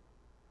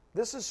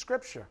 This is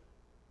Scripture.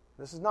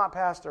 This is not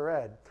Pastor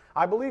Ed.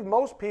 I believe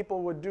most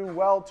people would do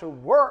well to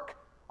work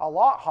a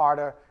lot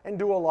harder and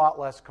do a lot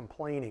less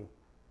complaining.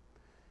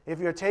 If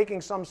you're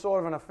taking some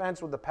sort of an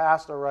offense with the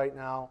pastor right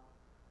now,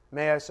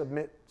 may I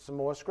submit some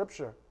more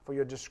Scripture for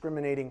your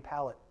discriminating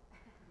palate.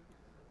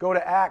 Go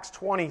to Acts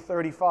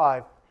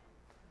 20:35.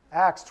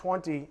 Acts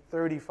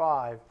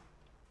 20:35.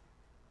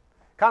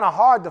 Kind of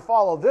hard to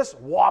follow this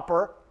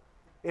whopper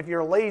if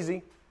you're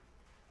lazy.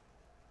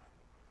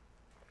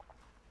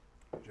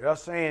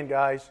 Just saying,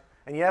 guys.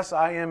 And yes,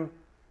 I am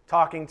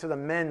talking to the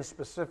men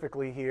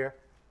specifically here.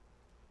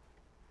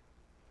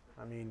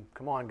 I mean,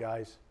 come on,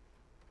 guys.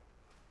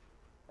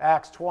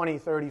 Acts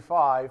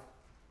 20:35.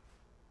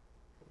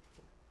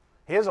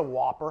 Here's a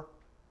whopper.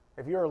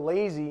 If you're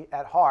lazy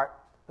at heart,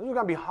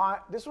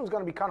 this one's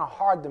going to be kind of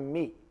hard to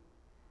meet.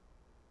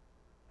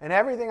 And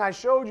everything I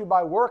showed you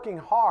by working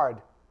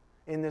hard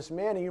in this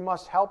manner, you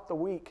must help the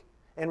weak.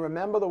 And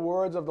remember the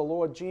words of the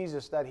Lord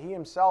Jesus, that He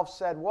Himself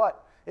said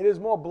what? It is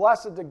more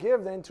blessed to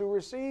give than to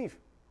receive.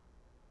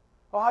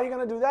 Well, how are you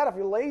going to do that if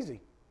you're lazy?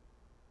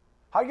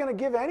 How are you going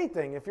to give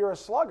anything if you're a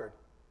sluggard?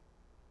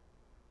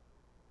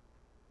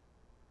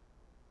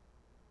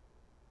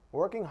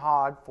 Working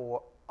hard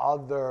for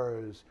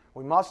others.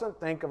 We mustn't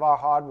think of our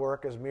hard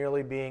work as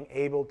merely being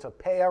able to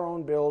pay our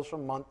own bills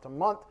from month to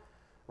month.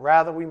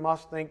 Rather, we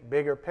must think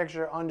bigger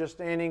picture,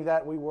 understanding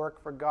that we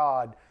work for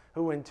God,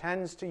 who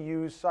intends to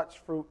use such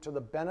fruit to the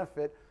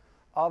benefit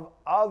of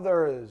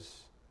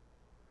others.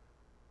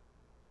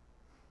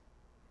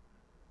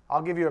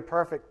 I'll give you a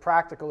perfect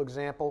practical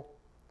example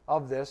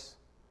of this.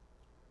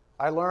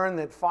 I learned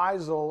that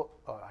Faisal,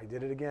 I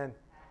did it again.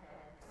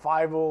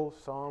 Fievel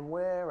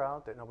somewhere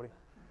out there, nobody.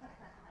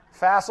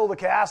 Faisal the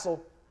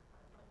Castle.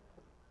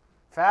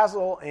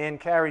 Faisal and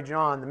Carrie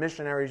John, the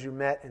missionaries you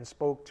met and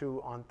spoke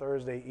to on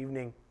Thursday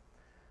evening,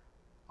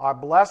 are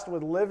blessed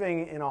with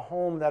living in a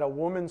home that a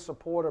woman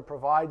supporter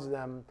provides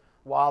them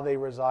while they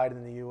reside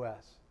in the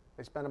U.S.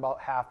 They spend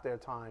about half their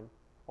time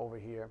over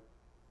here.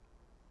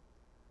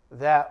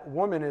 That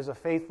woman is a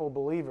faithful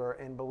believer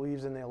and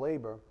believes in their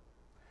labor.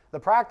 The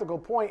practical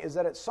point is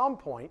that at some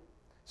point,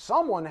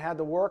 someone had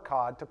to work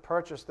hard to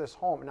purchase this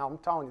home. Now, I'm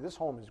telling you, this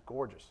home is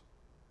gorgeous.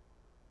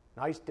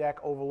 Nice deck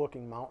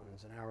overlooking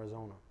mountains in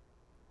Arizona.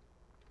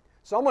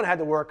 Someone had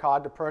to work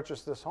hard to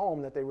purchase this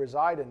home that they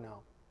reside in now.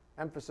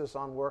 Emphasis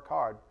on work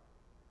hard.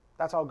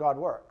 That's how God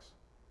works.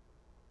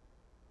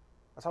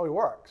 That's how He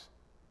works.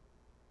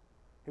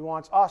 He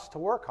wants us to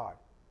work hard.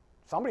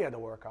 Somebody had to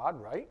work hard,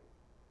 right?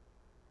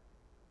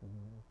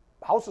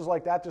 Houses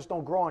like that just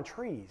don't grow on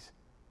trees.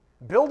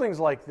 Buildings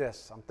like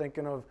this, I'm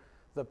thinking of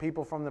the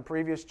people from the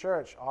previous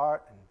church,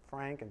 Art and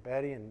Frank and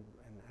Betty and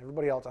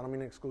everybody else. I don't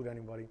mean to exclude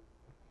anybody.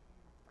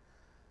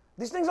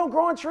 These things don't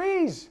grow on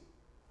trees.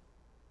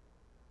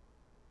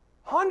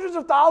 Hundreds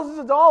of thousands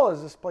of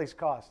dollars this place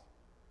cost.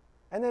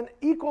 And then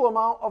equal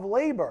amount of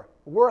labor,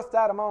 worth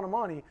that amount of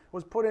money,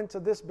 was put into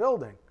this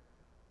building.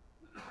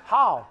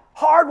 How?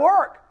 Hard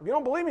work. If you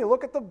don't believe me,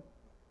 look at the,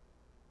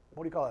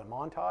 what do you call it,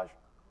 montage?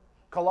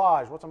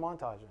 Collage. What's a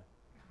montage?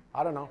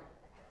 I don't know.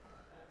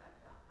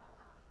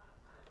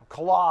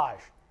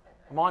 Collage.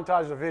 A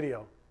montage of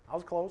video. I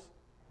was close.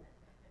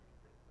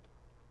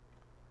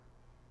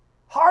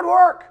 Hard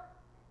work.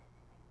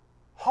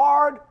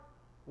 Hard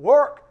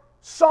work.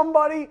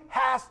 Somebody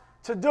has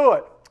to do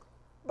it.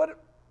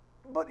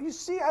 But you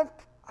see, I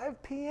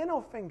have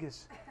piano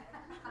fingers.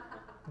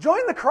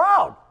 Join the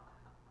crowd.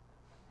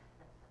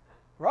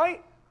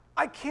 Right?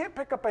 I can't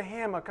pick up a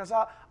hammer because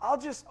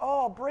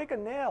I'll break a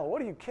nail.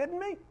 What, are you kidding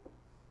me?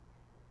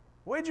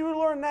 Where'd you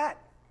learn that?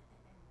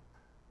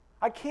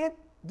 I can't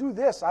do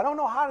this. I don't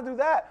know how to do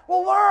that.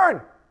 Well,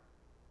 learn.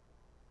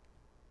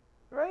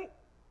 Right?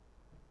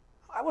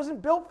 I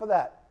wasn't built for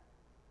that.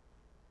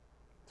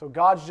 So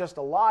God's just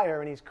a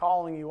liar, and He's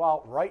calling you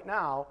out right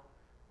now.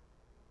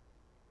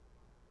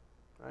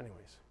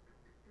 Anyways,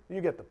 you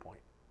get the point.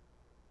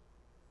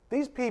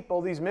 These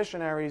people, these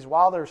missionaries,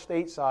 while they're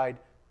stateside,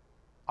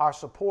 are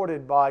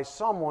supported by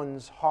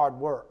someone's hard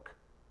work.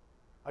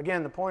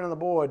 Again, the point on the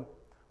board,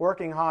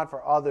 working hard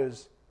for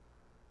others.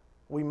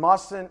 We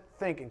mustn't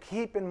think, and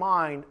keep in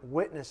mind,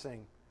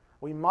 witnessing.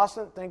 We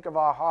mustn't think of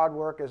our hard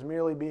work as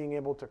merely being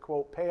able to,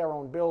 quote, pay our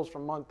own bills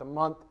from month to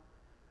month.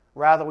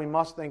 Rather, we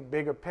must think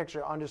bigger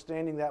picture,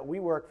 understanding that we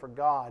work for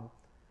God,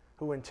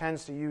 who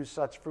intends to use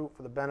such fruit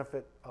for the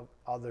benefit of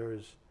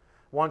others.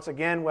 Once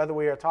again, whether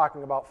we are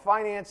talking about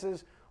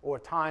finances or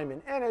time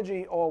and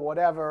energy or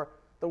whatever,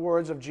 the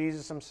words of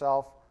Jesus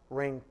himself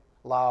ring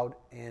loud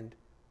and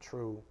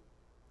true.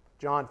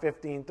 John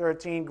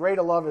 15:13,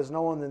 greater love is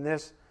no one than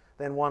this,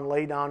 than one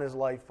lay down his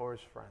life for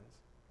his friends.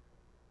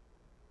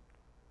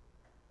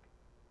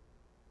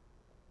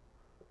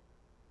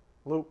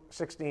 Luke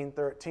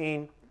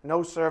 16:13,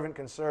 no servant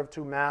can serve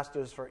two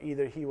masters, for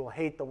either he will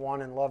hate the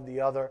one and love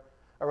the other,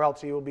 or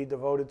else he will be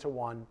devoted to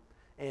one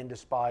and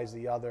despise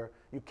the other.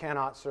 You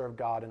cannot serve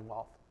God and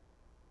wealth.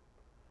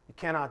 You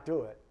cannot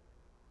do it.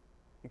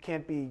 You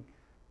can't be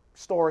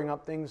storing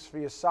up things for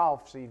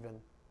yourselves even,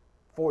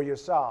 for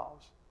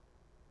yourselves.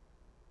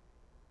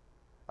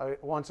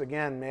 Once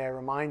again, may I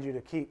remind you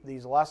to keep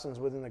these lessons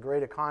within the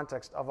greater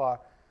context of our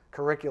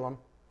curriculum.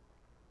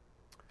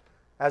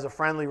 As a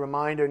friendly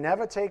reminder,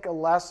 never take a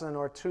lesson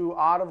or two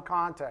out of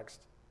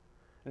context.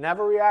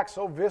 Never react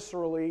so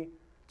viscerally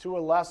to a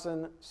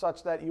lesson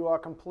such that you are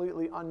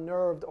completely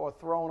unnerved or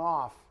thrown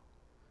off.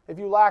 If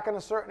you lack in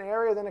a certain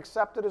area, then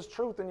accept it as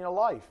truth in your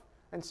life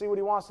and see what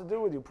he wants to do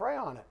with you. Pray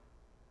on it.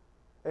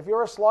 If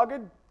you're a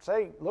sluggard,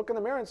 look in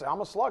the mirror and say,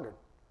 I'm a sluggard.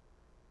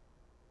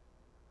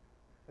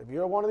 If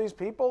you're one of these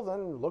people,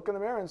 then look in the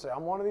mirror and say,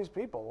 I'm one of these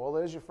people. Well,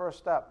 there's your first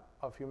step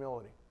of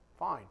humility.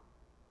 Fine.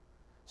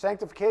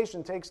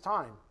 Sanctification takes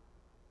time.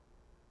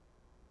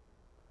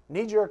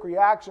 Knee-jerk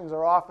reactions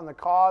are often the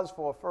cause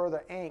for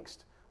further angst,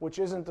 which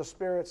isn't the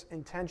Spirit's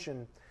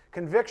intention.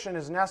 Conviction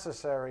is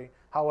necessary,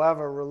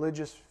 however,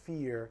 religious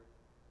fear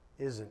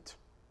isn't.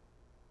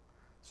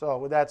 So,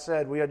 with that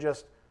said, we are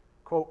just,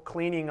 quote,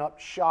 cleaning up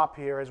shop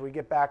here as we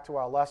get back to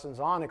our lessons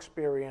on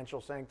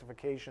experiential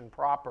sanctification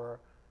proper.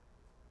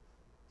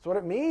 That's what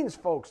it means,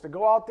 folks, to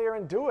go out there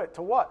and do it.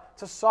 To what?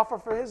 To suffer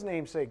for his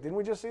name's sake. Didn't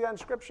we just see that in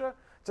Scripture?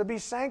 To be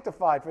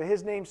sanctified for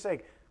his name's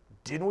sake.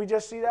 Didn't we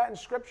just see that in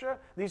Scripture?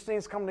 These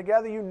things come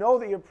together. You know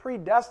that you're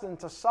predestined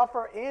to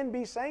suffer and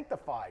be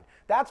sanctified.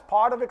 That's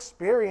part of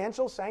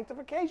experiential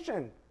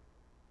sanctification.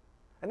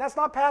 And that's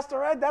not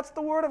Pastor Ed. That's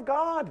the Word of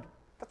God.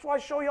 That's why I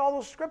show you all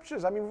those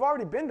Scriptures. I mean, we've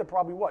already been to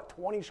probably,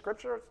 20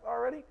 Scriptures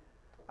already?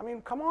 I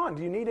mean, come on.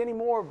 Do you need any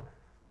more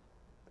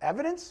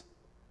evidence?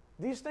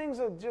 These things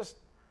are just...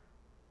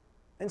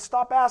 And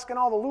stop asking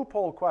all the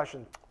loophole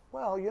questions.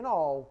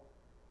 Well,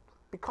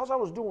 because I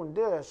was doing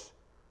this,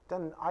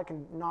 then I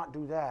can not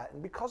do that.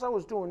 And because I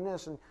was doing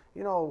this and,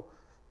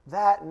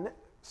 that. And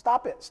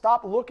stop it.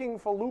 Stop looking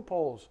for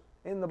loopholes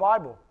in the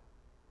Bible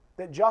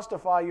that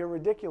justify your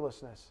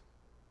ridiculousness.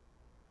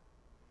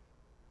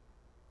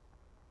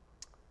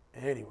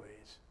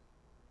 Anyways,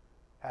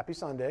 happy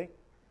Sunday.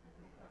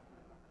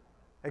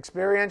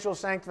 Experiential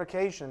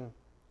sanctification.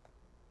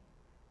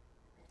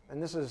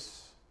 And this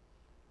is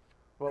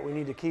what we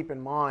need to keep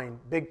in mind.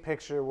 Big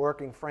picture,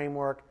 working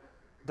framework.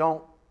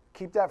 Don't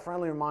keep that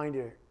friendly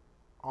reminder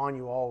on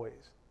you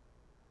always.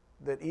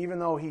 That even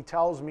though he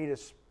tells me to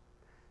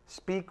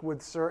speak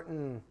with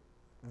certain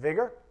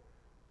vigor,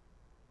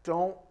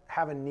 don't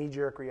have a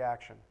knee-jerk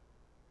reaction.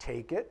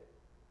 Take it.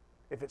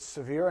 If it's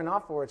severe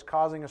enough or it's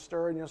causing a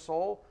stir in your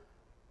soul,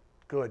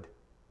 good.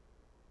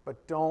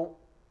 But don't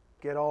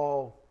get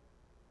all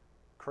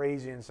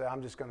crazy and say,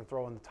 I'm just going to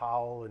throw in the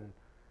towel and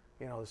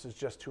this is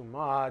just too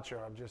much,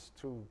 or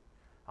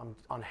I'm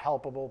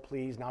unhelpable,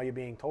 please. Now you're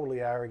being totally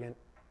arrogant.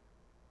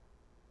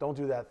 Don't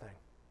do that thing.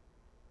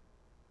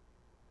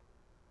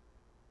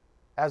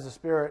 As the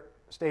Spirit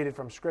stated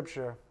from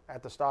Scripture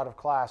at the start of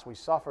class, we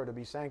suffer to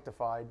be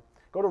sanctified.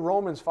 Go to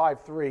Romans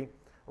 5:3.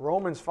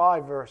 Romans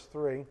 5, verse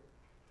 3.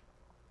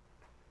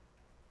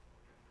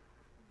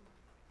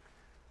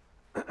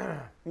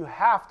 You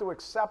have to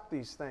accept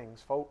these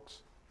things, folks.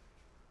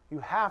 You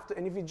have to.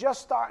 And if you're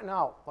just starting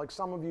out, like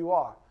some of you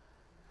are,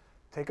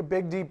 take a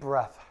big, deep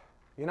breath.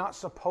 You're not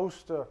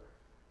supposed to,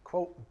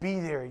 quote, be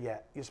there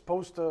yet. You're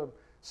supposed to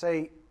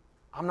say,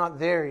 I'm not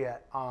there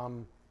yet.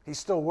 He's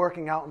still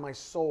working out in my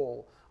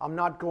soul. I'm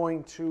not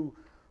going to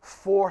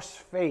force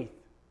faith.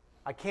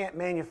 I can't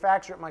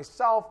manufacture it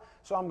myself,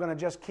 so I'm going to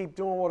just keep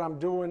doing what I'm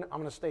doing. I'm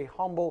going to stay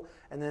humble,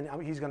 and then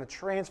he's going to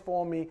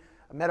transform me,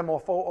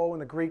 metamorpho in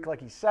the Greek, like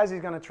he says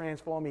he's going to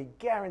transform me. He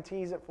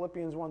guarantees it,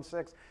 Philippians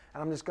 1:6,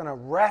 and I'm just going to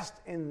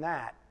rest in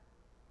that.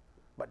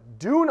 But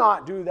do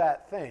not do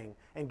that thing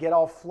and get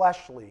all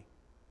fleshly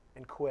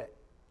and quit.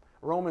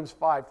 Romans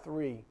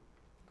 5:3.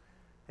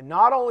 And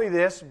not only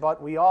this,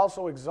 but we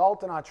also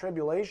exult in our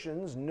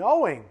tribulations,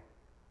 knowing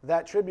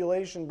that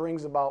tribulation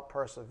brings about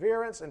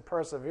perseverance, and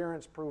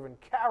perseverance proven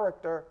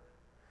character,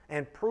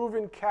 and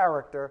proven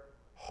character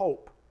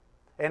hope.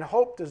 And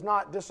hope does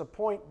not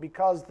disappoint,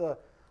 because the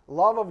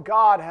love of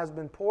God has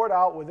been poured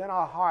out within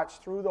our hearts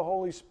through the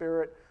Holy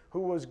Spirit who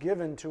was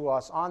given to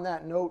us. On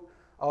that note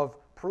of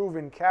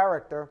proven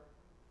character,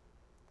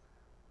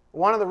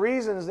 one of the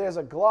reasons there's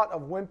a glut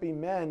of wimpy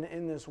men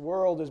in this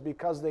world is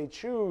because they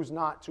choose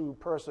not to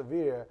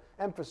persevere.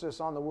 Emphasis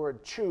on the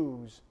word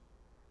choose.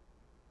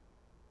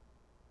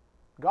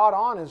 God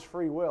honors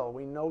free will.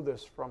 We know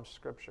this from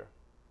Scripture.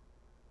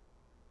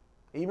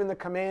 Even the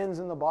commands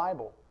in the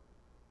Bible,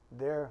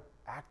 they're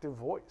active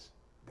voice.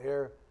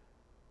 They're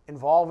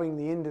involving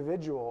the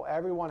individual.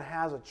 Everyone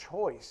has a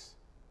choice.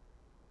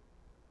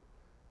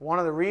 One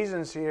of the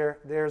reasons here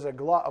there's a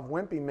glut of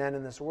wimpy men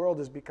in this world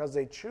is because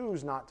they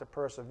choose not to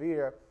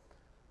persevere.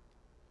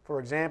 For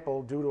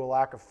example, due to a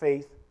lack of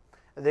faith.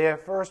 Their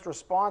first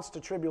response to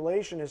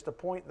tribulation is to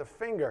point the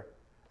finger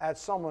at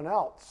someone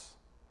else.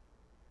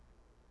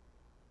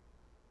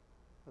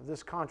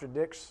 This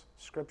contradicts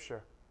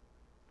Scripture.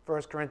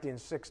 1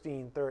 Corinthians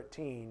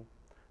 16:13.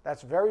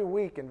 That's very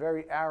weak and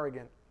very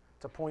arrogant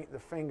to point the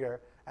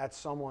finger at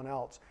someone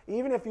else.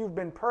 Even if you've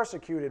been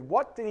persecuted,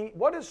 what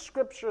does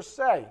Scripture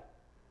say?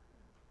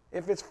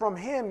 If it's from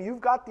Him,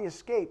 you've got the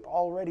escape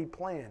already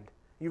planned.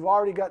 You've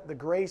already got the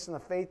grace and the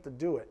faith to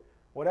do it,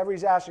 whatever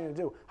He's asking you to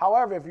do.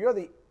 However, if you're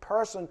the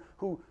person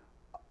who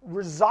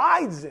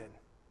resides in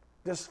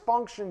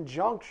dysfunction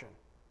junction,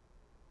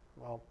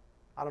 well,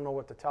 I don't know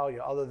what to tell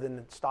you other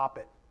than stop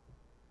it.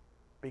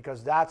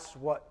 Because that's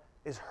what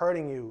is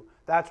hurting you.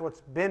 That's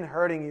what's been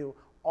hurting you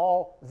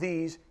all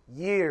these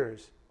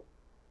years.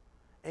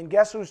 And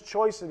guess whose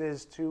choice it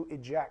is to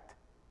eject?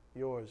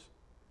 Yours.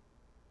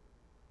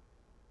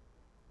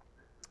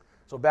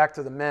 So back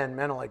to the men.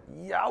 Men are like,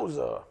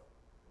 yowza.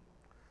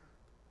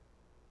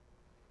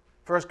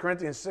 1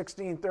 Corinthians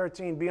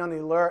 16:13, be on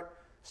the alert,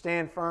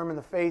 stand firm in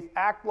the faith,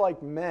 act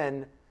like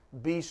men,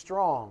 be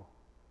strong.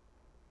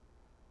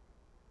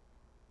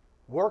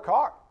 Work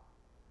hard.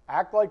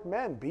 Act like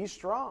men, be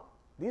strong.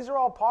 These are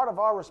all part of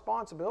our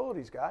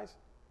responsibilities, guys.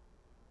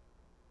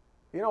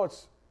 You know,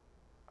 it's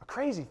a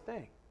crazy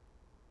thing.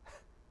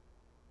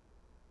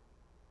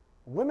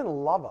 Women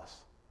love us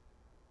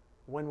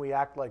when we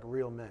act like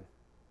real men.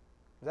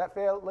 Is that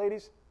fair,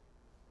 ladies?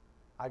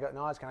 I got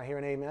nods. Can I hear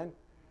an amen?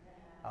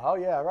 Oh,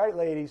 yeah, right,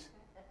 ladies.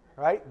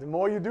 Right? The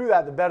more you do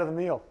that, the better the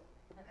meal.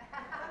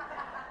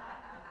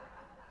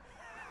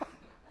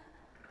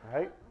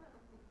 Right?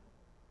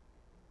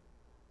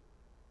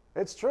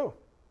 It's true.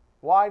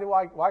 Why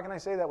can I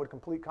say that with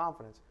complete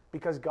confidence?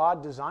 Because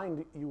God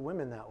designed you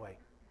women that way,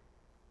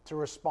 to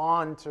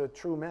respond to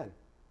true men.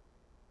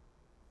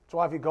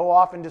 So if you go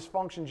off in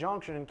dysfunction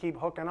junction and keep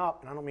hooking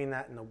up, and I don't mean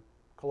that in a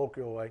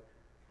colloquial way,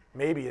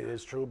 maybe it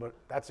is true, but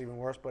that's even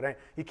worse. But anyway,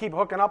 you keep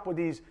hooking up with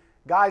these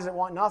guys that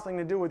want nothing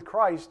to do with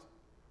Christ,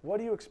 what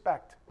do you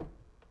expect?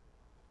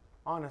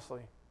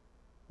 Honestly,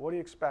 what do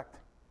you expect?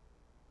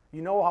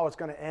 You know how it's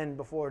going to end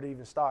before it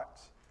even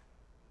starts.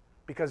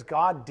 Because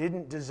God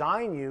didn't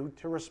design you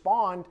to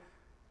respond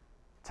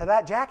to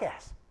that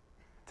jackass,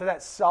 to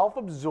that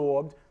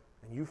self-absorbed,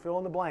 and you fill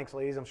in the blanks,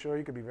 ladies. I'm sure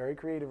you could be very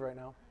creative right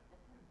now.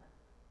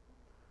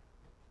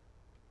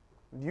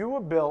 You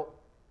were built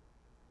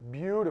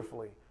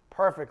beautifully,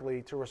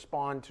 perfectly to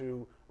respond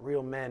to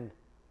real men.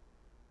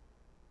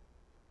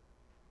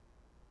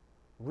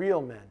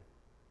 Real men.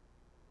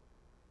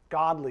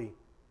 Godly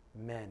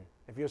men.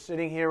 If you're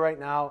sitting here right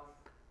now,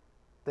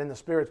 then the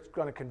Spirit's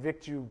going to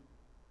convict you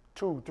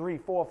 2, 3,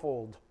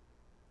 4-fold.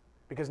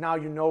 Because now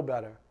you know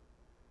better.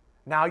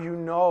 Now you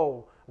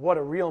know what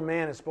a real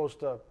man is supposed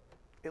to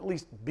at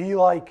least be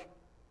like.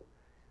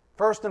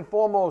 First and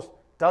foremost,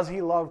 does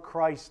he love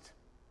Christ?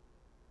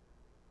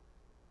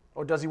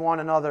 Or does he want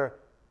another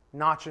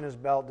notch in his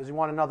belt? Does he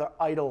want another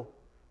idol?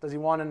 Does he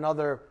want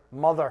another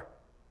mother?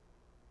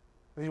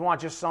 Does he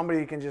want just somebody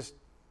who can just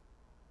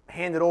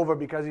hand it over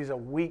because he's a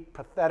weak,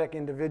 pathetic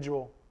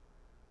individual?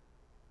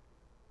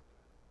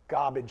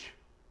 Garbage.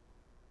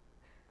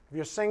 If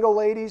you're single,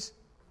 ladies,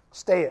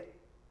 stay it.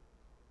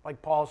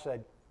 Like Paul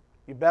said,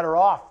 you're better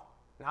off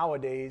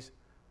nowadays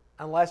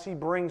unless he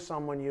brings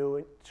someone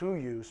to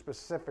you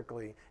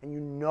specifically and you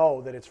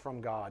know that it's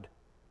from God.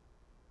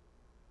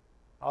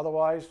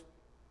 Otherwise,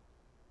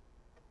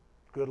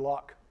 good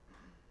luck.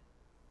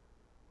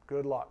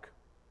 Good luck.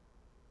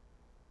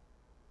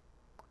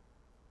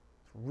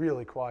 It's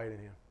really quiet in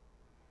here.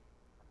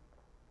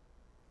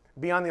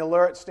 Be on the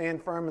alert,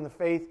 stand firm in the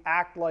faith,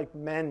 act like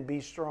men,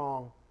 be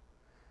strong.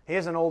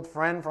 Here's an old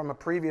friend from a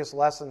previous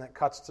lesson that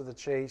cuts to the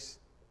chase.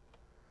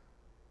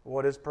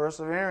 What is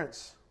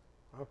perseverance?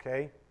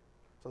 Okay,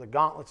 so the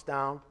gauntlet's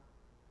down.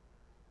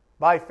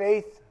 By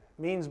faith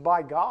means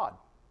by God,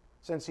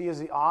 since He is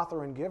the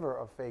author and giver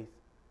of faith.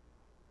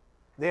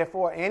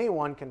 Therefore,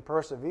 anyone can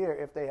persevere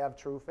if they have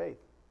true faith.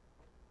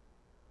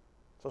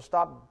 So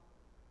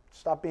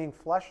stop being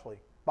fleshly.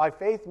 By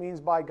faith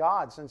means by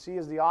God, since He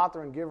is the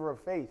author and giver of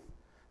faith.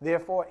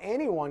 Therefore,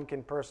 anyone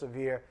can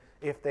persevere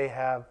if they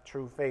have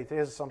true faith.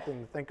 Here's something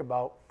to think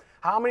about.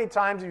 How many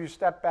times have you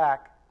stepped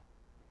back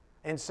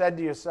and said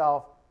to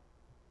yourself,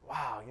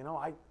 wow,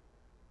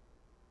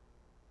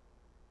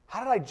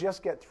 how did I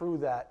just get through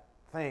that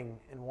thing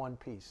in one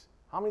piece?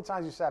 How many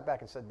times you sat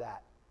back and said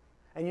that?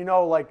 And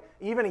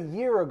even a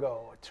year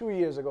ago, or 2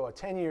 years ago, or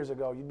 10 years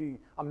ago, you'd be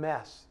a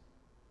mess.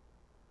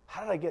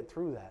 How did I get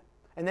through that?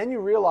 And then you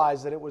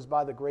realize that it was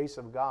by the grace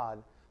of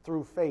God,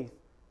 through faith,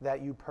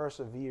 that you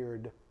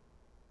persevered.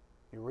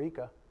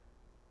 Eureka.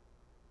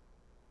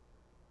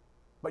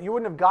 But you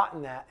wouldn't have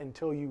gotten that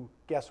until you,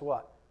 guess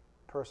what?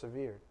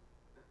 Persevered.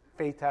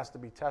 Faith has to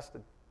be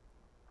tested.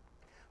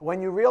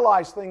 When you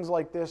realize things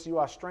like this, you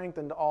are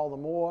strengthened all the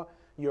more.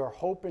 Your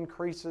hope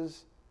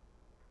increases.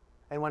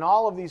 And when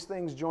all of these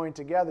things join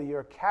together,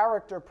 your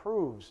character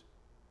proves,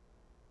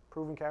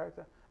 proven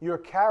character? Your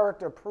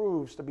character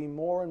proves to be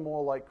more and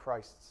more like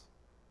Christ's.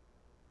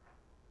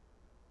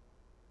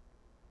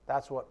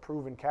 That's what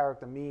proven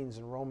character means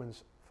in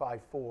Romans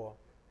 5:4.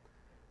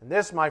 And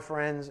this, my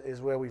friends,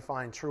 is where we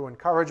find true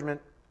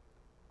encouragement.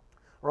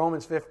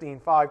 Romans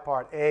 15:5,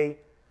 Part A.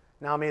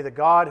 Now may the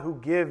God who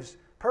gives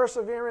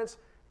perseverance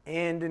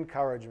and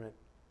encouragement.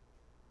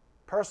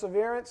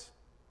 Perseverance,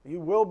 you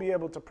will be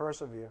able to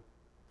persevere.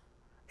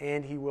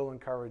 And He will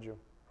encourage you.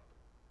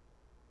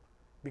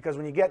 Because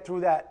when you get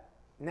through that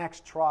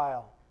next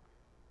trial,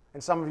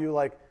 and some of you are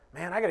like,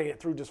 man, I got to get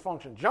through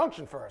dysfunction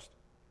junction first.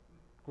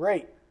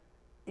 Great.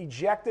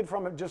 Ejected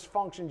from a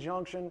dysfunction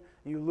junction,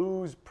 you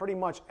lose pretty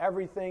much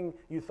everything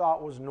you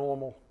thought was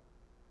normal.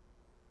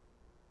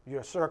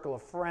 Your circle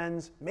of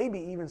friends, maybe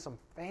even some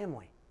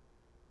family.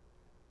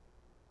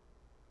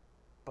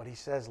 But He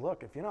says,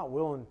 look, if you're not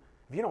willing,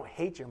 if you don't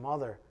hate your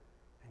mother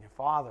and your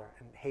father,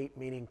 and hate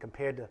meaning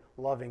compared to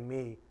loving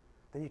me,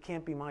 then you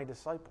can't be my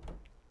disciple.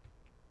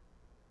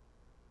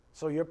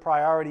 So your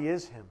priority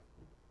is Him.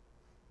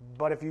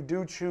 But if you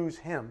do choose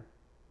Him,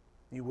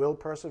 you will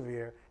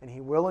persevere, and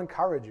He will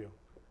encourage you.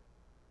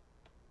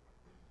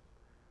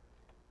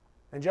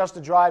 And just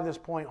to drive this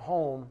point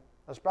home,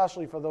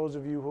 especially for those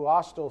of you who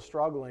are still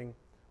struggling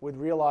with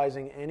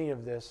realizing any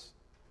of this,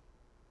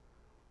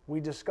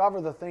 we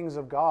discover the things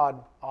of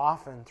God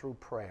often through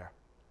prayer.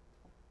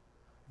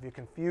 If you're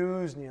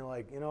confused and you're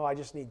like, I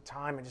just need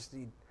time,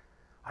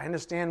 I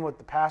understand what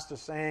the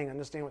pastor's saying, I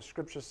understand what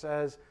Scripture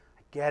says,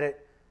 I get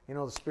it,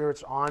 the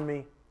Spirit's on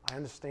me, I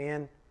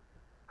understand,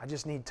 I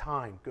just need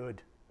time.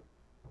 Good.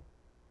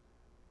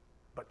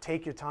 But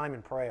take your time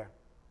in prayer.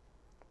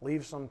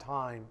 Leave some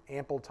time,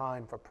 ample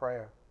time for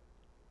prayer.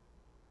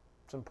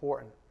 It's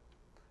important.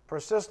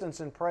 Persistence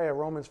in prayer,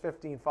 Romans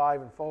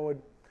 15:5 and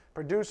forward,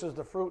 produces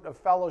the fruit of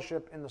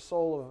fellowship in the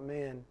soul of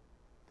man.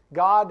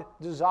 God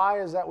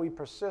desires that we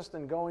persist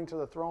in going to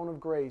the throne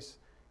of grace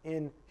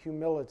in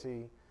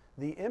humility.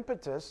 The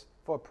impetus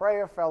for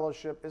prayer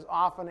fellowship is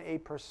often a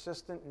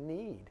persistent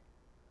need.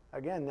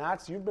 Again,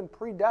 you've been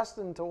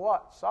predestined to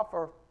what?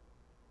 Suffer.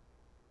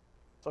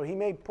 So He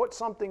may put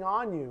something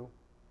on you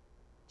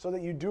so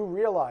that you do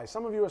realize.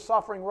 Some of you are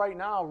suffering right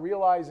now,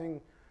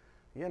 realizing,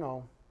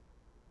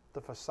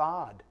 the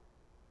facade.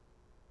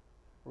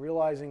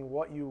 Realizing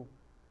what you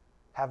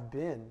have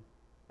been.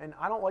 And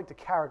I don't like to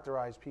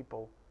characterize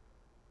people.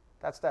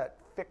 That's that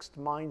fixed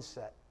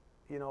mindset,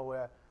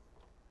 where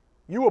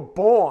you were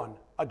born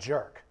a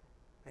jerk.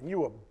 And you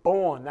were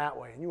born that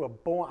way. And you were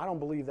born, I don't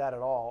believe that at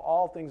all.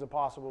 All things are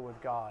possible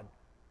with God.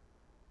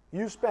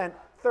 You spent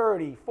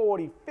 30,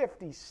 40,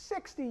 50,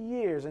 60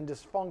 years in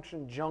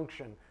dysfunction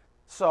junction.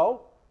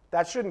 So,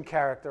 that shouldn't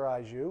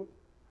characterize you.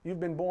 You've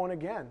been born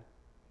again.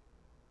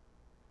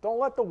 Don't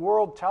let the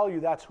world tell you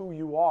that's who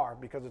you are,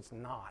 because it's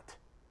not.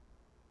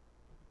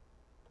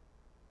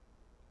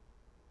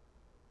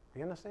 Do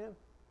you understand?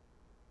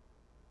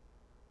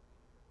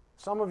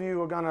 Some of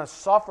you are going to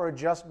suffer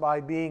just by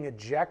being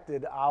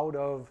ejected out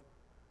of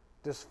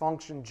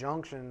dysfunction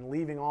junction,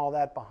 leaving all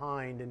that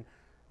behind, and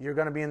you're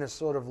going to be in this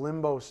sort of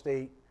limbo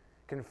state,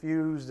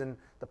 confused, and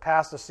the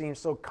pastor seems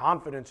so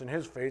confident in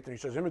his faith, and he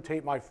says,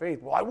 imitate my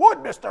faith. Well, I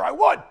would, mister, I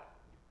would.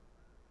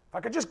 If I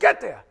could just get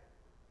there.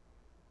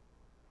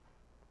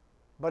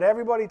 But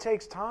everybody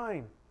takes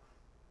time.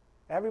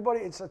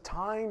 It's a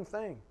time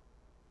thing.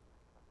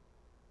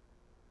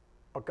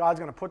 But God's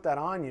going to put that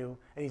on you,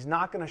 and He's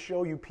not going to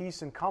show you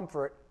peace and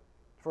comfort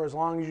for as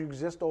long as you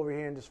exist over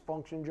here in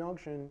dysfunction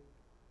junction.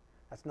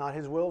 That's not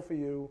His will for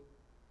you.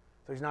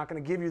 So He's not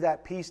going to give you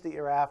that peace that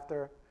you're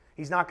after.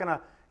 He's not going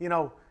to,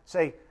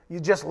 say,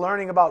 you're just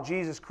learning about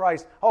Jesus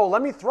Christ. Oh,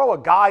 let me throw a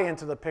guy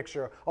into the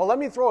picture. Oh, let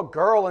me throw a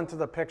girl into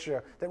the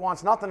picture that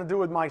wants nothing to do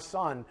with my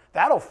son.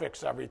 That'll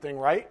fix everything,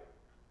 right?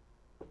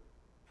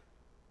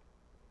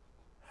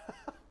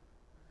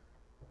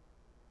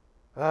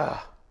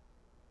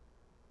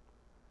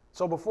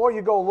 So before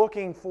you go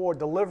looking for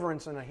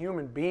deliverance in a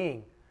human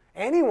being,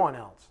 anyone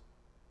else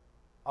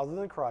other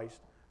than Christ,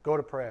 go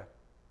to prayer.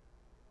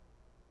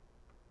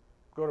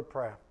 Go to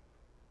prayer.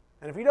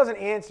 And if He doesn't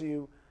answer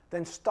you,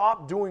 then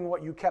stop doing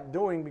what you kept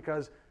doing,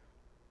 because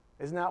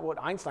isn't that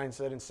what Einstein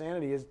said?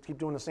 Insanity is keep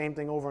doing the same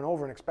thing over and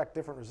over and expect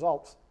different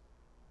results.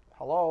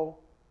 Hello?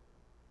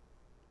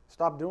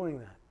 Stop doing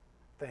that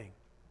thing,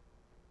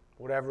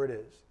 whatever it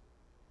is.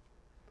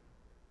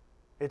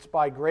 It's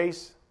by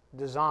grace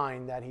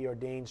design that He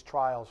ordains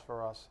trials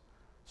for us.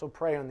 So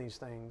pray on these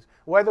things.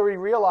 Whether we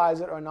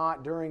realize it or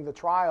not during the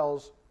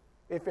trials,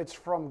 if it's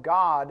from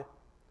God,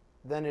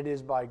 then it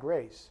is by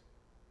grace.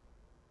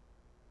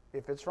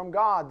 If it's from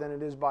God, then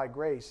it is by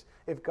grace.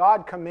 If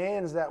God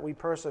commands that we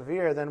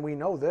persevere, then we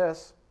know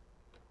this,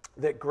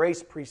 that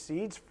grace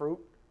precedes fruit.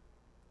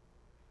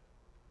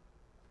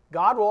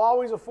 God will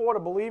always afford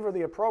a believer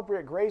the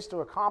appropriate grace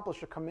to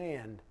accomplish a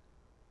command.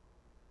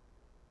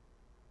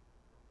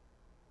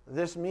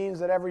 This means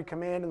that every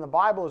command in the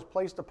Bible is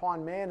placed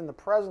upon man in the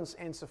presence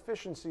and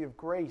sufficiency of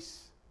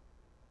grace.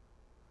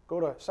 Go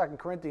to 2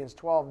 Corinthians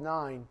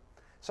 12:9.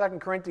 2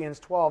 Corinthians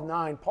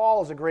 12:9.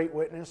 Paul is a great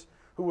witness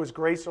who was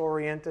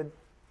grace-oriented.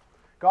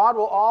 God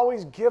will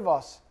always give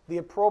us the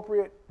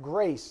appropriate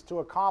grace to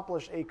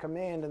accomplish a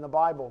command in the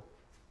Bible.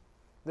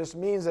 This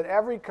means that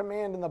every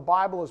command in the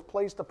Bible is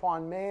placed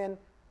upon man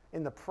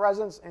in the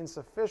presence and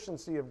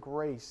sufficiency of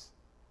grace.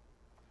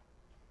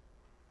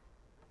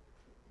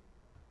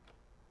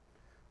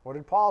 What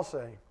did Paul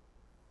say?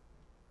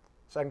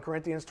 2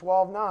 Corinthians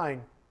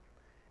 12:9.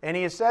 And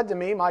he has said to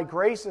me, my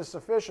grace is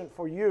sufficient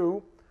for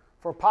you,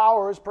 for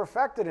power is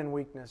perfected in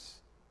weakness.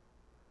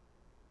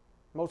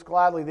 Most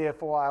gladly,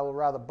 therefore, I will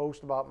rather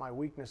boast about my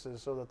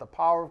weaknesses, so that the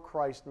power of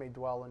Christ may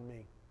dwell in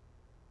me.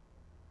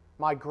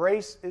 My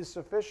grace is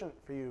sufficient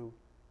for you,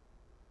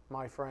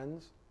 my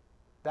friends.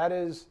 That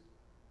is,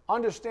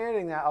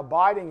 understanding that,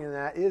 abiding in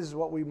that, is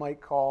what we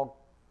might call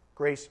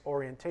grace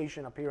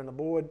orientation up here on the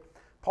board.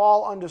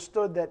 Paul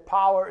understood that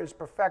power is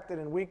perfected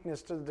in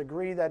weakness to the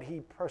degree that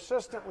he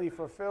persistently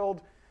fulfilled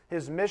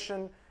his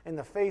mission in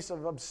the face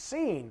of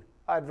obscene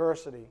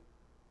adversity,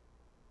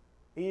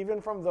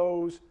 even from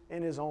those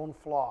in his own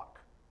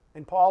flock.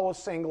 And Paul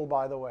was single,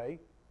 by the way,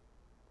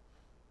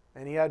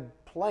 and he had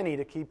plenty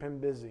to keep him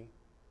busy,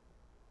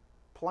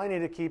 plenty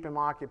to keep him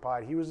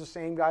occupied. He was the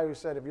same guy who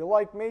said, if you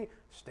like me,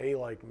 stay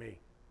like me.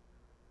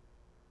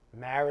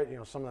 Married,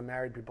 some of the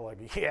married people are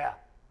like, yeah,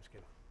 just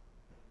kidding.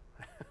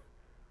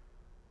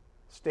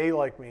 Stay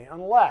like me,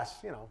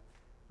 unless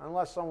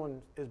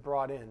someone is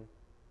brought in.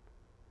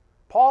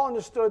 Paul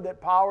understood that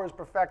power is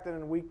perfected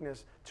in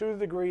weakness to the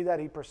degree that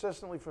he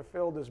persistently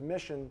fulfilled his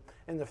mission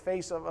in the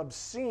face of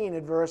obscene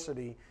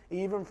adversity,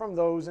 even from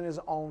those in his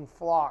own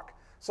flock.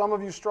 Some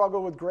of you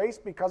struggle with grace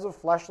because of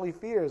fleshly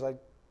fears. I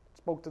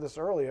spoke to this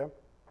earlier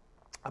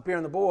up here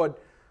on the board.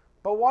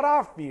 But what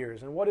are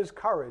fears and what is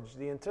courage?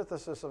 The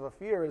antithesis of a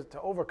fear is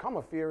to overcome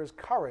a fear is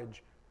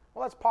courage.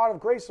 Well, that's part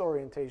of grace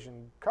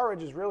orientation.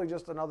 Courage is really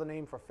just another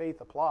name for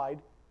faith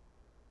applied.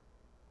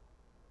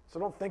 So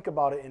don't think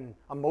about it in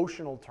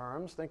emotional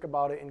terms. Think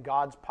about it in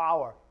God's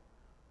power.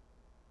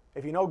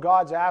 If you know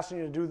God's asking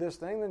you to do this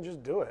thing, then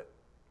just do it.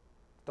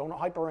 Don't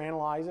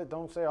hyperanalyze it.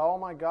 Don't say, oh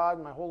my God,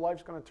 my whole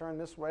life's going to turn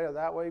this way or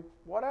that way.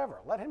 Whatever.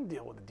 Let Him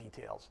deal with the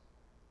details.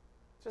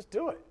 Just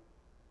do it.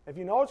 If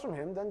you know it's from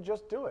Him, then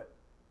just do it.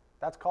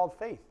 That's called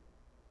faith.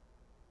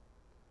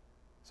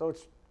 So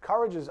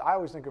I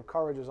always think of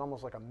courage as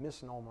almost like a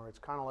misnomer. It's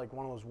kind of like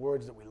one of those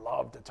words that we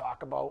love to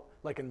talk about,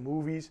 like in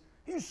movies.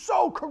 He's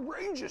so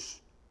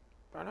courageous.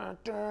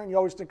 You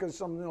always think of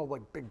some,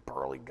 like big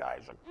burly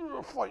guys,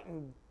 like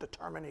fighting the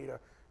Terminator.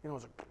 It's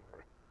like,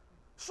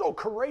 so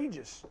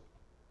courageous.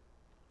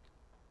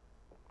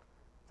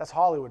 That's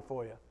Hollywood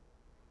for you.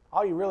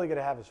 All you really got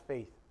to have is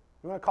faith.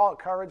 You want to call it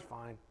courage?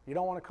 Fine. You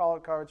don't want to call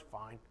it courage?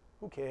 Fine.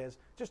 Who cares?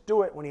 Just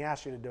do it when He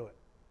asks you to do it.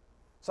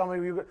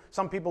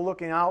 Some people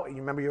looking out, you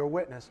remember you're a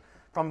witness,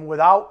 from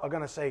without are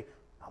going to say,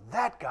 now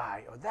that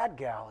guy or that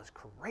gal is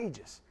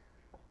courageous.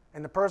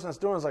 And the person that's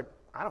doing it is like,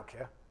 I don't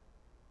care.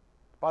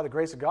 By the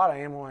grace of God, I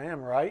am who I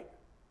am, right?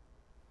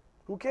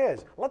 Who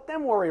cares? Let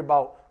them worry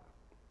about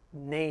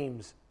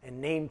names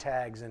and name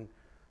tags and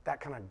that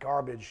kind of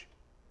garbage,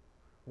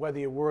 whether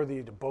you're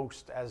worthy to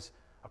boast as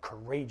a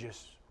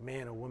courageous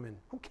man or woman.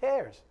 Who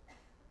cares?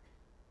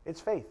 It's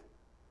faith.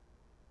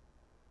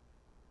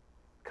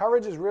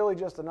 Courage is really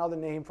just another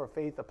name for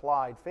faith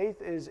applied.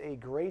 Faith is a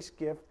grace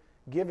gift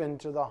given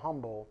to the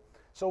humble.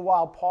 So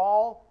while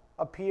Paul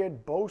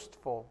appeared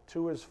boastful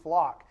to his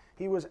flock,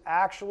 he was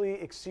actually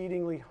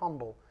exceedingly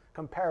humble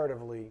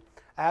comparatively.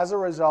 As a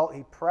result,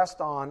 he pressed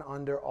on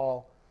under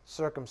all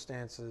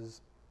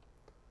circumstances.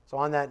 So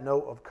on that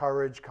note of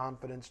courage,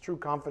 confidence, true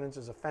confidence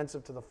is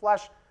offensive to the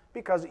flesh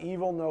because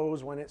evil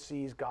knows when it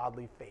sees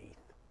godly faith.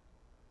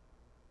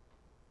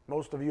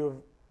 Most of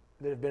you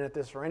that have been at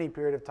this for any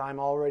period of time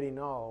already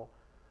know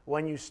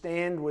when you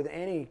stand with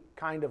any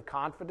kind of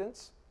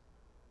confidence,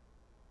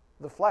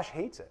 the flesh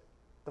hates it.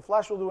 The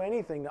flesh will do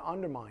anything to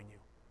undermine you.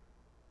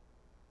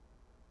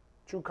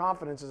 True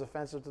confidence is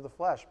offensive to the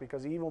flesh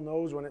because evil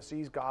knows when it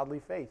sees godly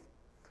faith.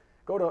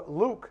 Go to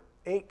Luke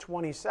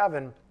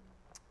 8:27,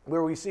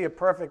 where we see a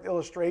perfect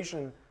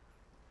illustration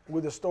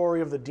with the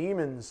story of the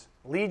demons,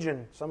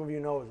 Legion. Some of you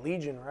know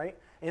Legion, right?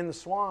 And the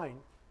swine.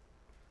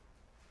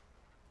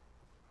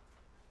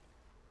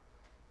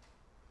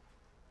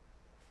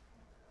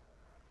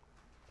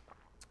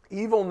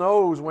 Evil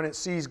knows when it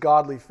sees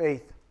godly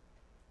faith.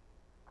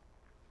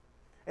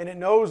 And it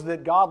knows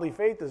that godly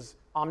faith is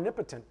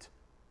omnipotent.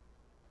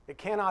 It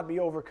cannot be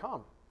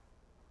overcome.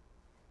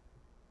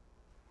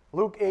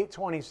 Luke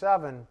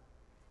 8:27,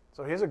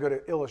 so here's a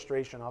good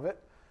illustration of it.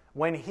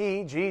 When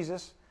he,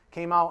 Jesus,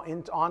 came out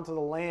onto the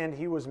land,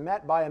 he was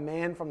met by a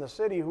man from the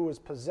city who was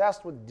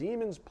possessed with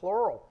demons,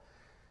 plural,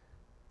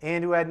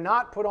 and who had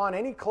not put on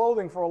any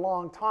clothing for a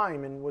long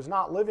time and was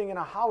not living in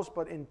a house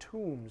but in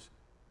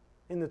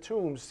the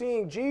tombs.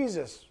 Seeing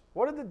Jesus,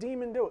 what did the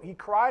demon do? He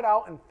cried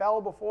out and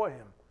fell before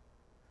him.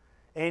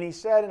 And he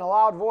said in a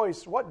loud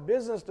voice, "What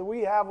business do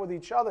we have with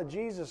each other,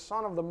 Jesus,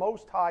 Son of the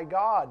Most High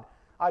God?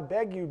 I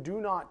beg you,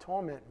 do not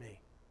torment me."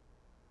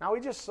 Now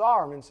he just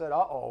saw him and said,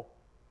 uh-oh,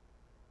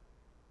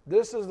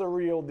 this is the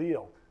real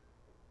deal.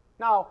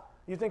 Now,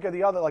 you think of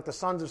the other, like the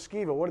sons of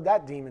Sceva. What did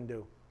that demon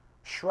do?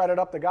 Shredded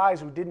up the guys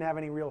who didn't have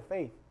any real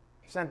faith.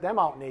 Sent them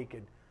out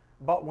naked.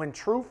 But when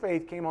true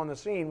faith came on the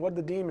scene, what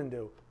did the demon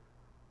do?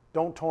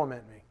 Don't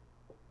torment me.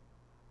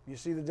 You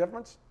see the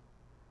difference?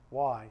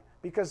 Why?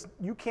 Because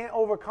you can't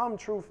overcome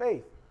true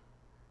faith.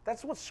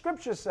 That's what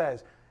Scripture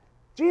says.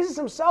 Jesus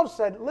himself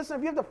said, listen,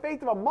 if you have the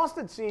faith of a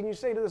mustard seed and you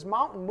say to this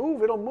mountain,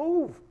 move, it'll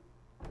move.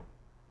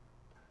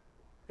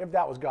 If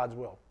that was God's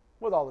will,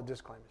 with all the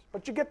disclaimers.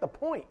 But you get the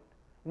point.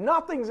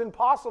 Nothing's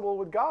impossible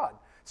with God.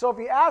 So if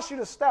he asks you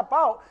to step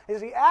out,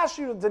 if he asks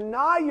you to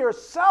deny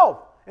yourself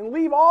and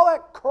leave all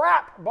that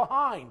crap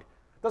behind,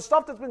 the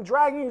stuff that's been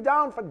dragging you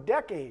down for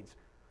decades,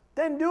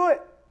 then do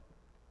it.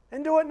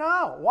 And do it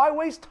now. Why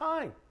waste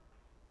time?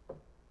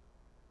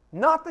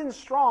 Nothing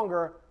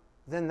stronger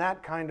than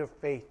that kind of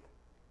faith.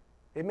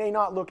 It may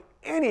not look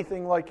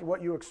anything like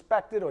what you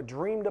expected or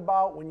dreamed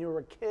about when you were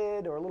a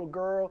kid or a little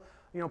girl,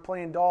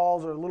 playing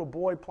dolls, or a little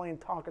boy playing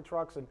Tonka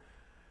trucks, and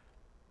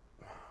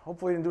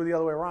hopefully he didn't do it the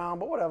other way around,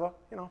 but whatever,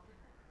 You know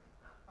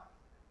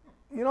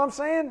what I'm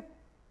saying?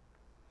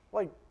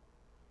 Like,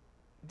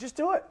 just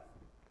do it.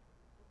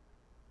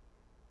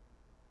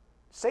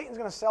 Satan's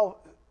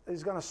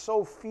is going to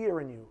sow fear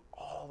in you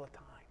all the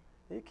time.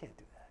 You can't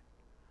do that.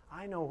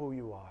 I know who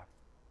you are.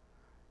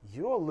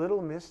 You're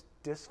Little Miss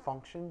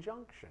Dysfunction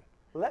Junction.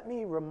 Let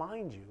me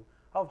remind you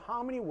of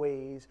how many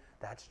ways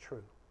that's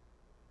true.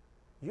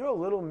 You're a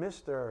little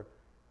Mr.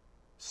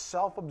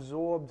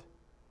 self-absorbed,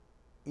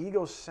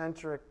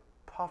 egocentric,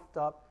 puffed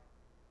up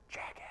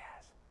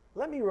jackass.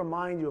 Let me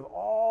remind you of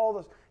all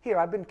this. Here,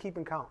 I've been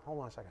keeping count.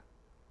 Hold on a second.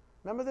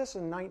 Remember this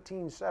in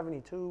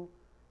 1972?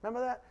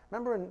 Remember that?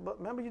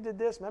 Remember you did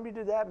this? Remember you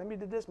did that? Remember you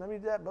did this? Remember you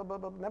did that? Blah, blah,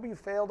 blah. Remember you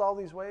failed all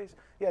these ways?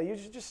 Yeah, you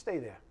just stay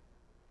there.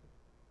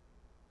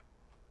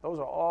 Those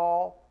are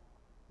all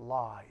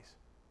lies.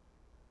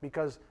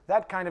 Because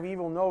that kind of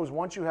evil knows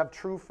once you have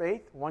true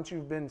faith, once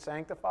you've been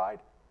sanctified,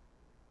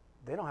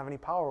 they don't have any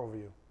power over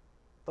you.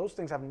 Those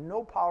things have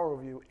no power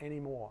over you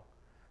anymore.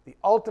 The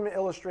ultimate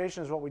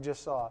illustration is what we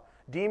just saw.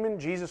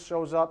 Jesus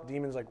shows up.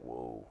 Demon's like,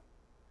 whoa.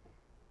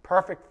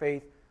 Perfect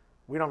faith.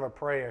 We don't have a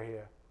prayer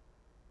here.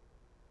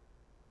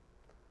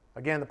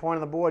 Again, the point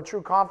of the board,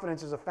 true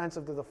confidence is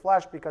offensive to the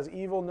flesh because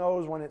evil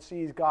knows when it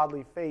sees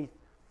godly faith.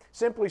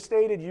 Simply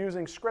stated,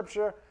 using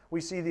Scripture,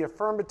 we see the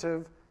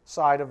affirmative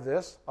side of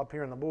this up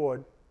here on the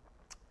board.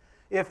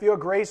 If you're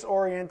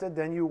grace-oriented,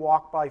 then you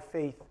walk by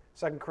faith,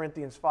 2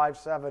 Corinthians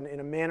 5:7, in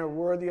a manner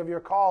worthy of your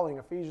calling,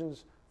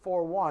 Ephesians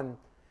 4:1,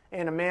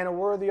 in a manner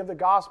worthy of the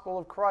gospel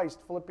of Christ,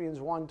 Philippians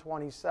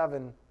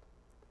 1:27.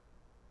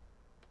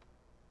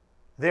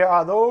 There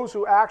are those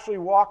who actually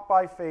walk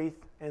by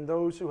faith and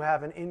those who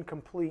have an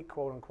incomplete,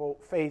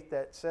 quote-unquote, faith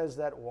that says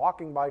that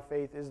walking by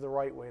faith is the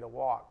right way to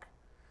walk.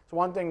 It's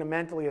one thing to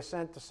mentally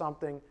assent to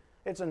something.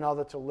 It's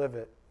another to live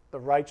it. The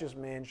righteous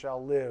man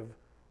shall live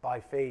by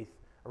faith.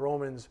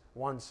 Romans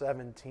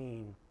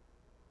 1:17.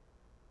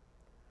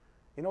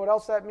 You know what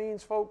else that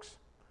means, folks?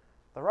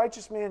 The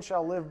righteous man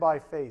shall live by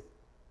faith.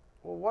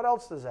 Well, what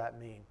else does that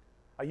mean?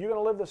 Are you going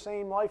to live the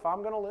same life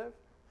I'm going to live?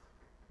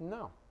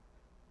 No.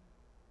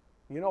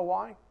 You know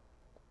why?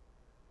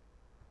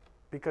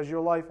 Because your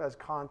life has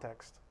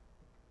context.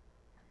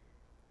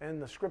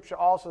 And the Scripture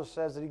also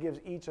says that he gives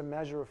each a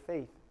measure of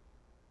faith.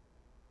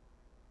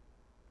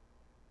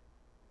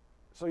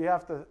 So you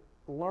have to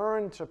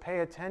learn to pay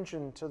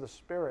attention to the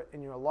Spirit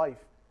in your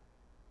life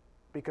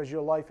because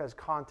your life has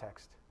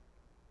context.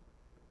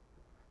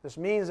 This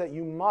means that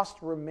you must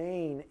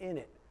remain in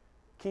it.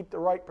 Keep the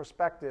right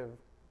perspective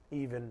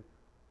even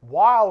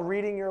while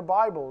reading your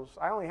Bibles.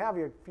 I only have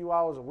you a few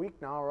hours a week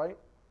now, right?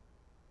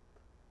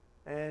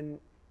 And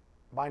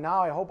by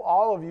now I hope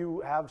all of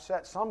you have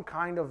set some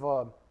kind of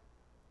a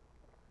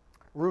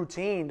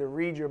routine to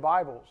read your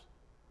Bibles.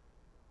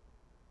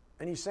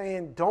 And he's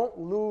saying, don't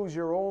lose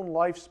your own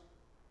life's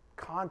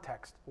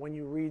context when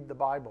you read the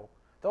Bible.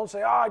 Don't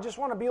say, I just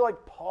want to be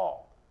like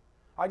Paul.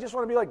 I just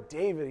want to be like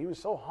David. He was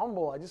so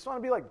humble. I just want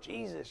to be like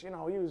Jesus. He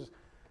was...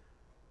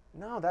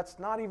 No, that's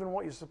not even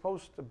what you're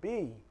supposed to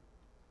be.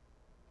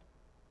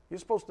 You're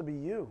supposed to be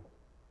you.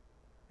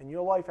 And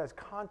your life has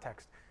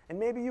context. And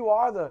maybe you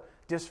are the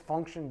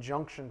dysfunction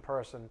junction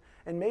person.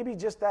 And maybe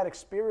just that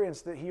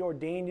experience that he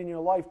ordained in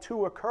your life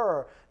to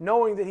occur,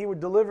 knowing that he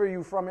would deliver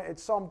you from it at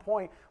some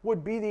point,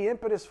 would be the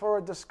impetus for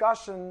a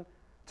discussion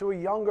to a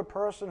younger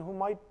person who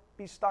might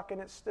be stuck in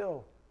it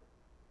still.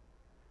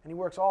 And he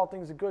works all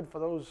things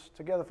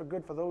together for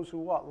good for those who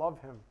what? Love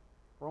him.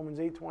 Romans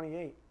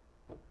 8:28.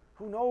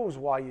 Who knows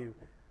why you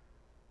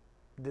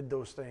did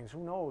those things?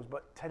 Who knows?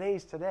 But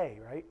today's today,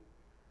 right?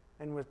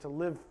 And we're to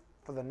live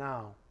for the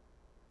now.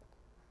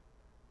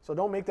 So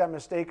don't make that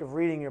mistake of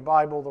reading your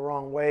Bible the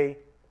wrong way.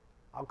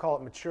 I'll call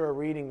it mature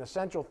reading. The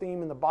central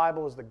theme in the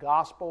Bible is the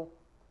gospel.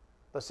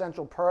 The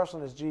central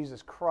person is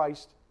Jesus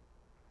Christ.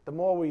 the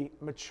more we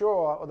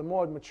mature, or the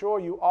more mature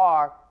you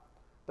are,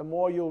 the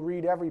more you'll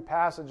read every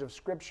passage of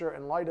Scripture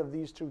in light of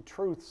these two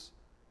truths,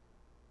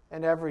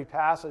 and every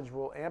passage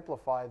will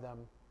amplify them.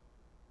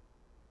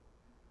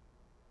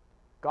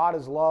 God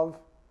is love.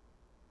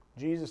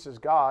 Jesus is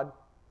God.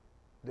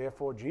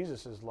 Therefore,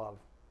 Jesus is love.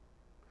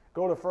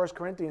 Go to 1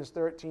 Corinthians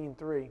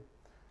 13:3.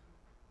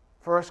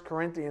 1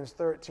 Corinthians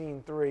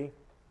 13:3.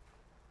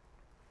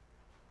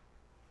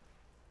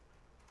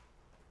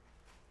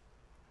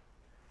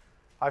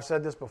 I've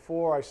said this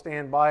before. I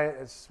stand by it.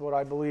 It's what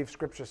I believe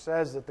Scripture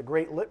says, that the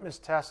great litmus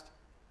test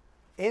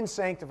in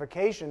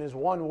sanctification is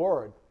one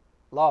word: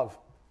 love.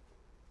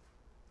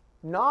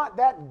 Not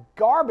that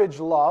garbage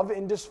love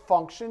in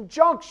dysfunction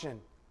junction.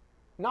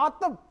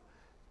 Not the,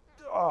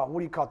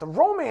 the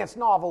romance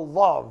novel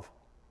love.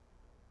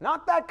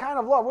 Not that kind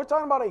of love. We're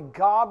talking about a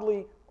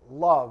godly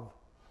love.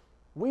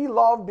 We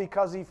love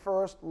because He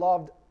first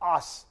loved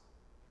us.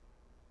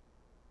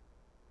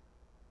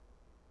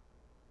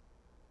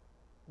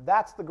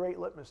 That's the great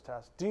litmus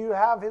test. Do you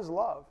have His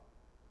love?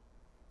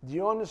 Do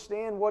you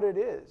understand what it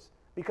is?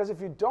 Because if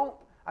you don't,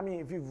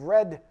 if you've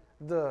read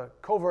the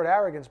Covert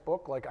Arrogance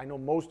book, like I know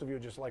most of you are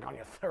just like on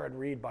your third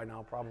read by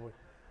now probably.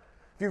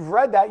 If you've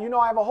read that, you know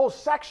I have a whole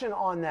section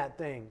on that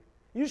thing.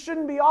 You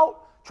shouldn't be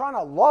out trying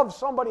to love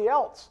somebody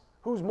else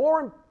who's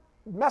more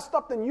messed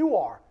up than you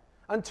are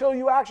until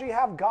you actually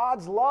have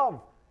God's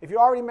love. If you're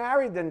already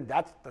married, then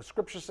that's the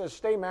Scripture says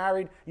stay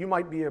married. You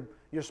might be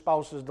your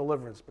spouse's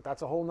deliverance, but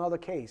that's a whole nother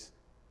case.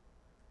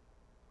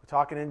 We're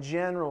talking in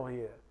general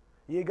here.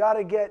 You got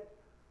to get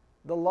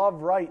the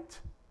love right.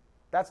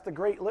 That's the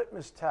great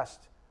litmus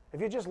test. If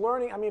you're just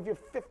learning, if you're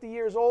 50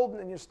 years old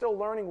and you're still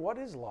learning what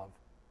is love,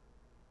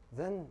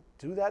 then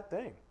do that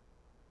thing.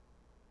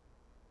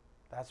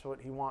 That's what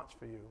He wants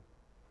for you.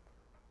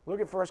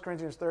 Look at 1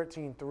 Corinthians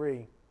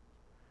 13:3.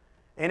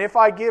 And if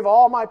I give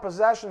all my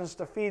possessions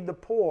to feed the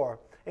poor,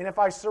 and if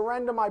I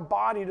surrender my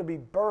body to be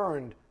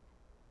burned,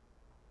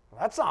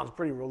 well, that sounds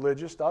pretty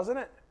religious, doesn't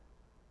it?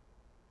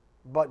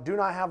 But do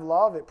not have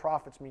love, it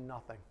profits me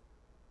nothing.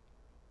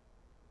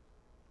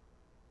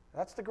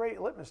 That's the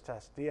great litmus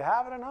test. Do you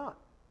have it or not?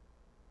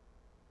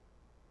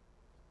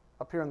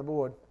 Up here on the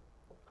board.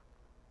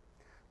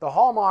 The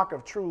hallmark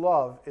of true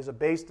love is a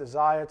base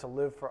desire to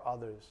live for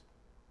others.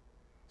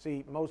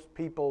 See, most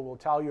people will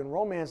tell you in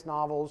romance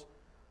novels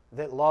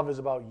that love is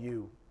about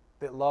you,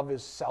 that love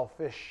is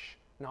selfish,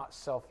 not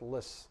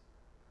selfless,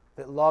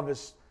 that love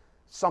is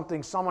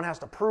something someone has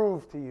to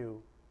prove to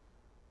you.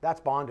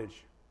 That's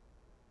bondage.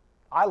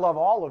 I love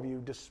all of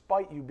you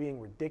despite you being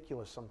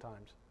ridiculous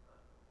sometimes.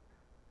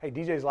 Hey,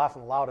 DJ's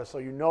laughing the loudest, so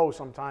you know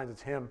sometimes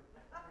it's him,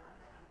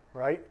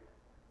 right?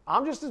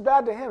 I'm just as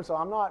bad to him, so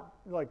I'm not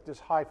like this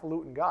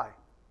highfalutin guy.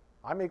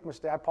 I make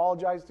mistakes. I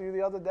apologized to you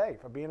the other day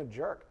for being a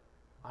jerk.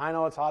 I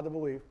know it's hard to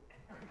believe,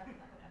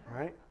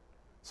 right?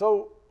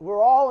 So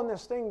we're all in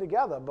this thing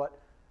together, but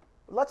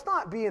let's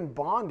not be in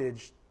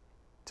bondage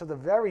to the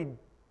very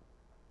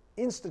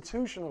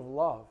institution of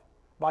love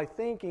by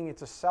thinking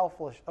it's a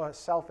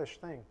selfish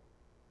thing.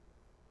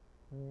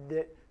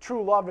 That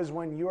true love is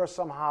when you're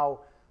somehow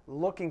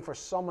looking for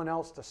someone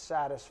else to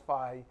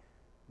satisfy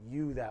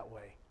you that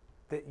way.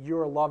 That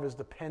your love is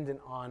dependent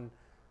on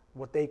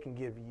what they can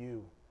give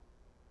you.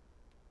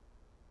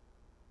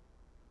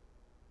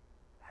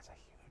 That's a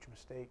huge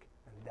mistake.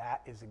 And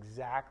that is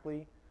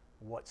exactly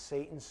what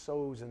Satan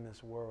sows in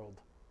this world.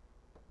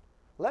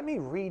 Let me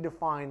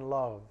redefine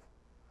love.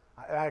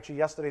 Actually,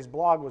 yesterday's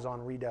blog was on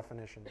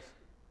redefinitions,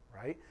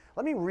 right?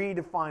 Let me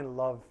redefine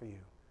love for you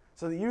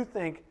so that you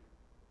think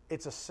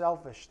it's a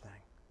selfish thing.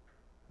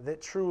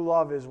 That true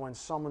love is when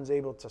someone's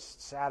able to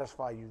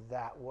satisfy you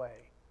that way.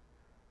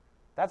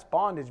 That's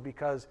bondage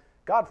because,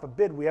 God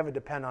forbid, we ever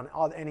depend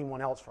on anyone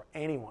else for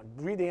anyone.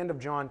 Read the end of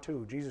John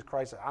 2. Jesus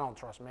Christ said, I don't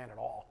trust man at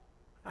all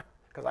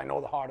because I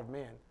know the heart of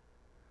man.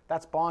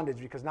 That's bondage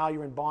because now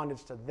you're in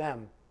bondage to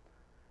them.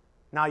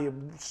 Now you're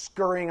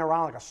scurrying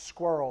around like a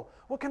squirrel.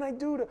 What can I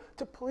do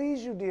to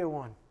please you, dear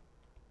one?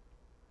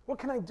 What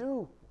can I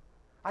do?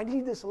 I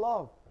need this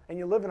love. And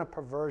you live in a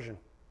perversion.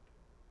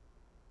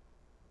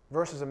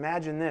 Versus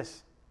imagine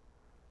this.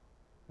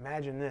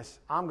 Imagine this.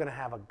 I'm going to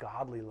have a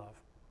godly love.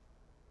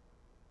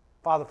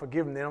 Father,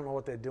 forgive them. They don't know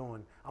what they're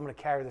doing. I'm going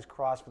to carry this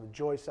cross for the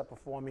joy set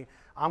before me.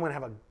 I'm going to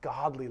have a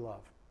godly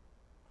love.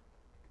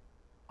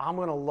 I'm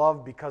going to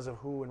love because of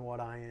who and what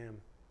I am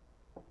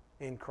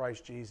in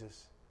Christ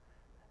Jesus.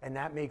 And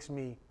that makes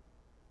me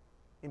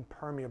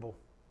impermeable.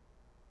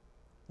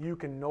 You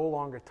can no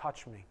longer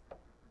touch me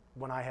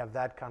when I have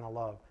that kind of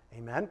love.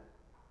 Amen?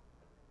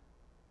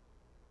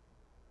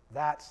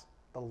 That's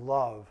the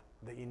love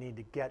that you need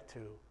to get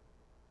to.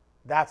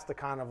 That's the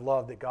kind of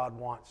love that God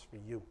wants for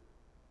you.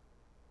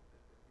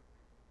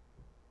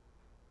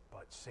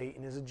 But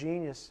Satan is a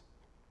genius.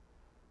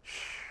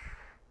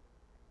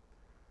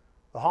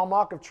 The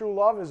hallmark of true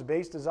love is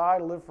base desire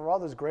to live for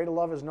others. Greater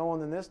love is no one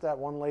than this, that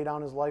one lay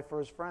down his life for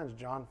his friends.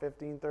 John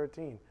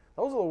 15:13.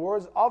 Those are the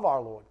words of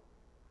our Lord.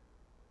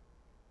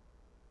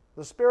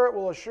 The Spirit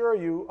will assure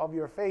you of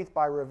your faith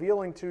by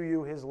revealing to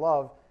you His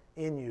love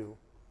in you.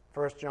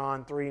 1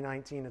 John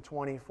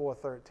 3:19-20,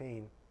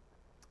 4:13.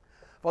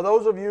 For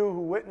those of you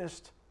who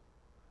witnessed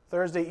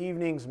Thursday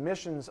evening's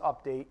missions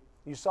update,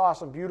 you saw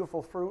some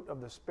beautiful fruit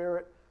of the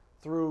Spirit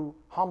through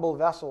humble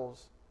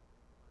vessels.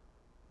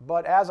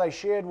 But as I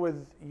shared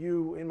with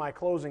you in my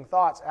closing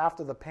thoughts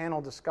after the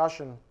panel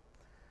discussion,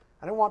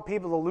 I didn't want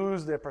people to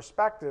lose their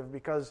perspective,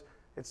 because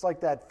it's like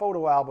that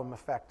photo album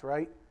effect,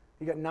 right?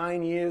 You got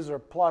 9 years or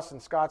plus in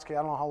Scott's case.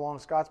 I don't know how long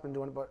Scott's been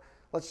doing it, but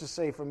let's just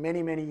say for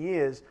many, many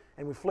years,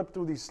 and we flip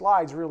through these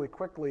slides really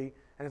quickly,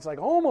 and it's like,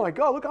 oh my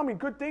God, look how many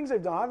good things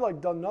they've done.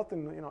 I've done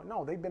nothing,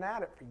 No, they've been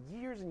at it for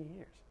years and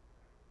years.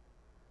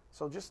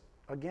 So just,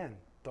 again,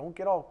 don't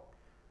get all,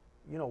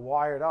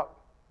 wired up.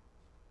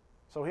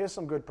 So here's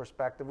some good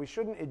perspective. We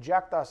shouldn't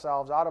eject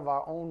ourselves out of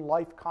our own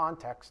life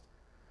context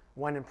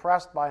when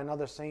impressed by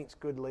another saint's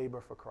good labor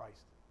for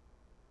Christ.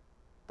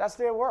 That's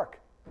their work.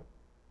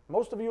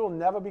 Most of you will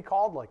never be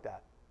called like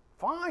that.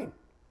 Fine.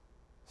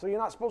 So you're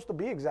not supposed to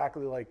be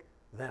exactly like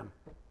them.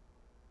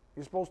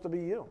 You're supposed to be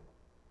you.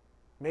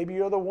 Maybe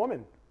you're the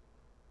woman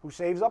who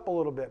saves up a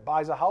little bit,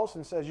 buys a house,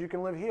 and says you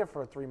can live here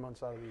for 3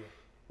 months out of the year.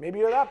 Maybe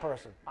you're that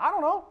person. I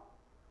don't know.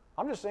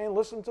 I'm just saying,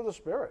 listen to the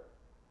Spirit.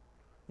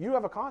 You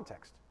have a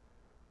context.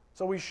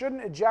 So we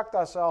shouldn't eject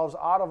ourselves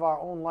out of our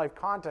own life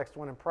context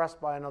when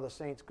impressed by another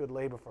saint's good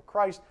labor for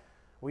Christ.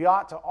 We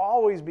ought to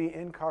always be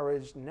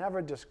encouraged,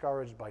 never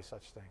discouraged by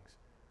such things.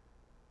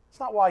 It's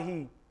not why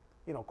he,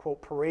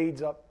 quote,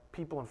 parades up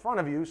people in front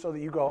of you so that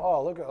you go,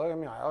 oh, look at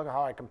me, look at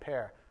how I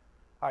compare.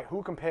 All right,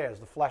 who compares?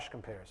 The flesh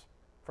compares,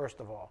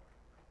 first of all.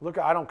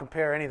 I don't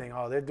compare anything.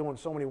 Oh, they're doing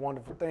so many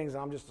wonderful things,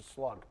 and I'm just a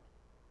slug.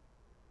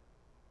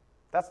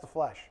 That's the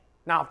flesh.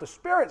 Now, if the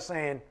Spirit's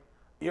saying,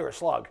 you're a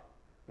slug,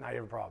 now you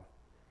have a problem.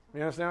 You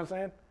understand what I'm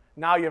saying?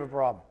 Now you have a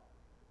problem.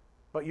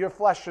 But your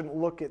flesh shouldn't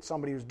look at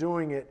somebody who's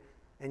doing it,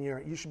 and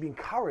you should be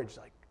encouraged.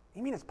 Like,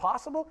 you mean it's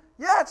possible?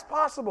 Yeah, it's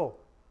possible.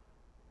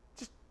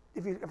 Just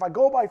if I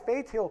go by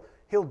faith,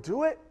 he'll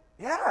do it.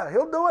 Yeah,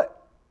 he'll do it.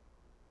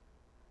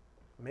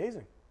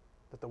 Amazing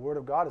that the Word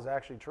of God is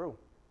actually true.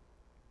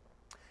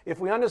 If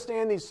we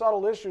understand these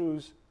subtle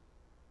issues,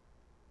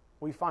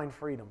 we find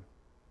freedom.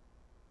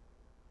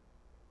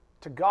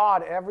 To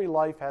God, every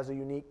life has a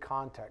unique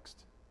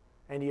context,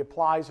 and He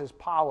applies His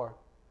power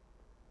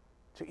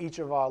to each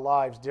of our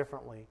lives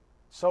differently.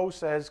 So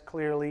says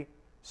clearly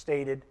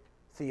stated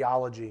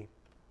theology.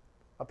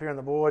 Up here on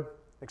the board,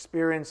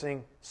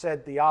 experiencing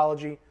said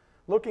theology.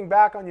 Looking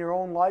back on your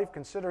own life,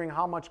 considering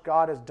how much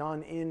God has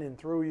done in and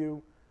through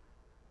you,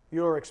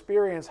 your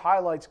experience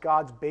highlights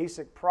God's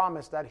basic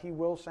promise that He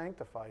will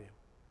sanctify you.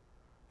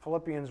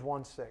 Philippians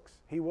 1:6.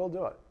 He will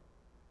do it.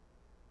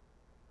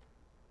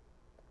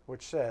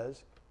 Which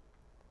says,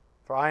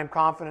 for I am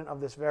confident of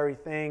this very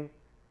thing,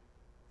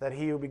 that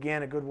He who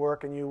began a good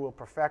work in you will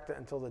perfect it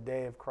until the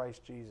day of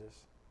Christ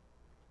Jesus.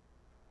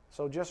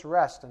 So just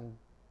rest and,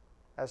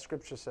 as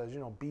Scripture says,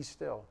 be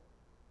still.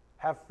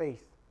 Have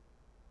faith.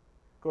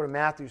 Go to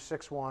Matthew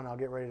 6:1. I'll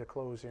get ready to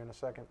close here in a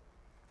second.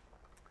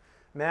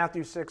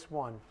 Matthew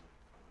 6:1.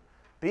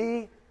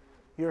 Be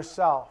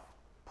yourself,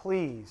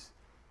 please.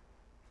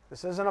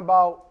 This isn't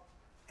about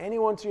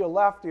anyone to your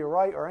left or your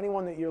right, or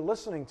anyone that you're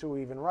listening to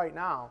even right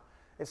now.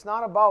 It's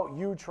not about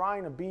you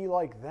trying to be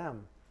like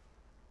them.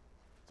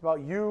 It's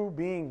about you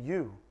being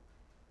you.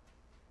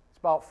 It's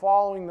about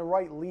following the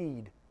right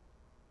lead,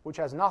 which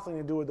has nothing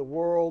to do with the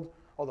world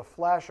or the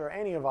flesh or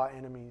any of our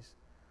enemies.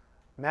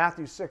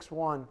 Matthew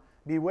 6:1.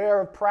 Beware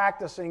of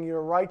practicing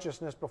your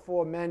righteousness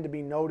before men to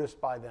be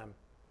noticed by them.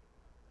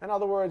 In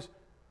other words,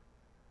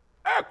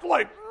 act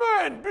like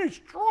men, be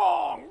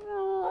strong.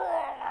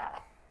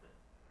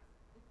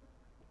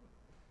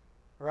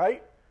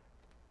 Right?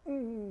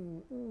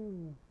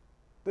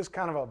 This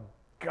kind of a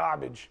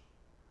garbage,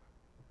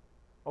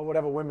 or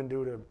whatever women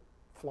do to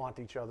flaunt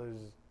each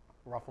other's,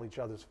 ruffle each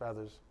other's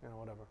feathers,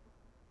 whatever.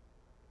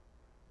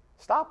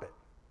 Stop it.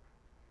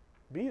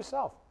 Be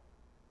yourself.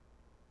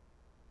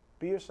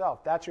 Be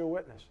yourself. That's your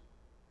witness.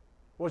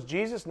 Was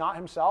Jesus not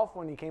himself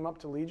when he came up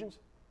to legions?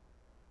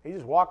 He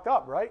just walked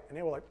up, right? And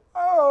they were like,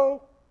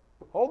 oh,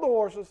 hold the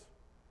horses.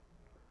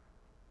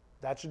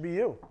 That should be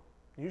you.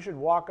 You should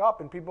walk up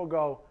and people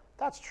go,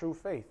 that's true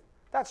faith.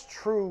 That's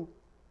true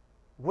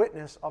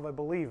witness of a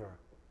believer.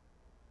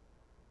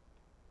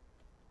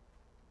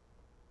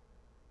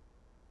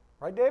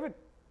 Right, David?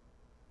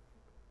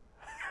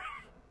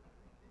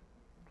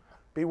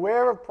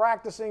 Beware of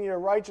practicing your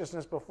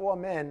righteousness before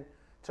men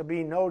to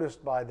be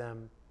noticed by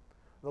them.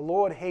 The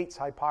Lord hates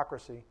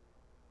hypocrisy.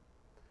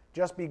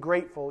 Just be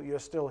grateful you're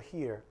still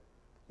here,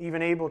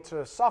 even able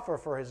to suffer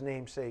for His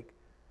name's sake,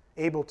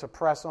 able to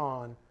press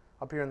on.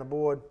 Up here on the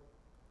board.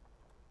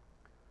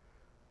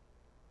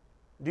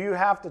 Do you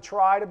have to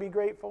try to be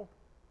grateful?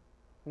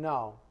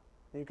 No.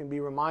 You can be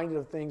reminded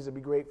of things to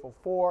be grateful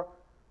for,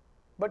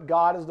 but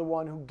God is the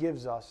one who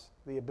gives us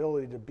the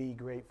ability to be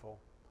grateful.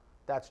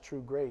 That's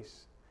true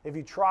grace. If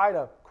you try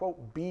to,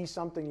 quote, be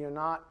something you're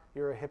not,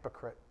 you're a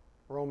hypocrite.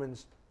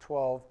 Romans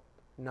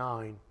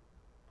 12:9.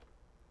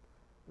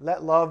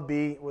 Let love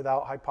be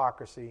without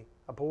hypocrisy.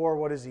 Abhor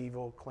what is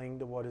evil, cling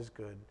to what is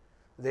good.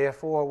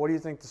 Therefore, what do you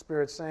think the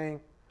Spirit's saying?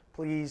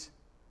 Please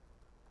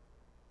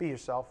be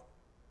yourself.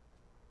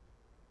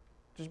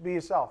 Just be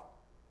yourself.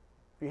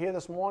 If you're here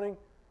this morning,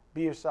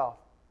 be yourself.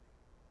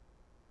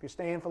 If you're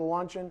staying for the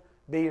luncheon,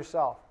 be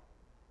yourself.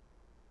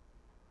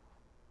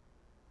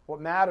 What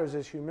matters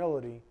is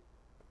humility.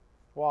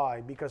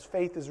 Why? Because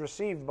faith is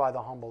received by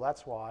the humble.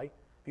 That's why.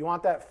 If you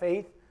want that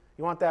faith,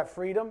 you want that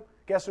freedom,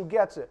 guess who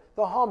gets it?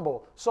 The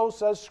humble. So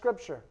says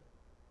Scripture.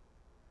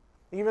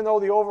 Even though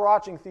the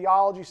overarching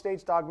theology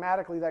states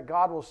dogmatically that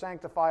God will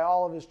sanctify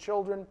all of His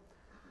children,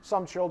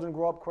 some children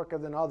grow up quicker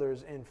than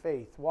others in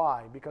faith.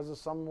 Why? Because of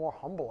some more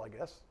humble, I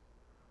guess.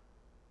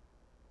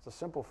 It's a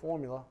simple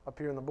formula up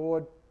here on the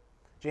board.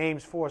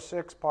 James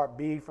 4:6, part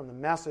B from the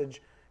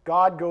Message.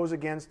 God goes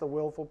against the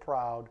willful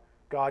proud.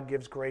 God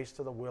gives grace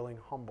to the willing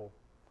humble.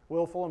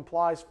 Willful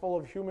implies full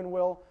of human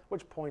will,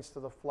 which points to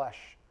the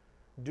flesh,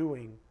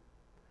 doing.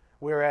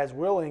 Whereas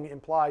willing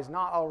implies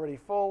not already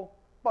full,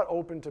 but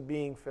open to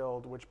being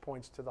filled, which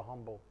points to the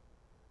humble.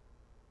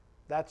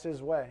 That's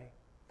His way.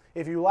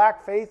 If you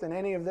lack faith in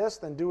any of this,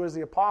 then do as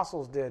the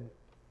apostles did.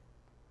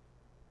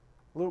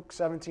 Luke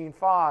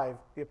 17:5,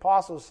 the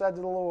apostles said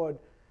to the Lord,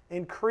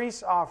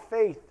 increase our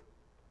faith.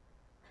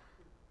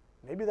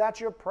 Maybe that's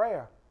your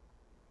prayer.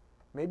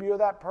 Maybe you're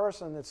that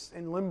person that's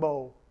in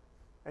limbo,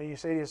 and you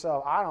say to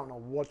yourself, I don't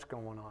know what's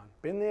going on.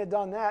 Been there,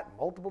 done that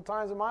multiple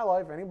times in my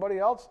life. Anybody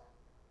else?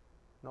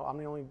 No, I'm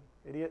the only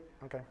idiot?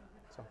 Okay,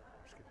 so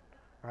just kidding.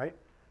 All right?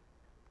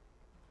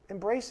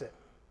 Embrace it.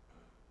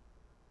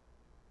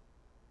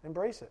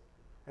 Embrace it.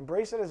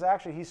 Embrace it as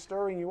actually He's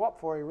stirring you up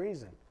for a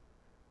reason.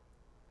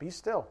 Be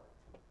still.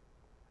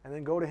 And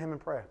then go to Him in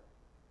prayer.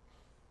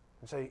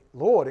 And say,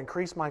 Lord,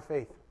 increase my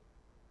faith.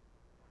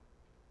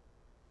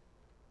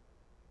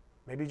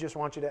 Maybe He just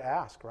wants you to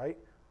ask, right?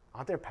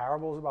 Aren't there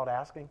parables about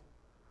asking?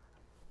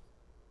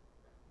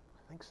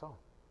 I think so.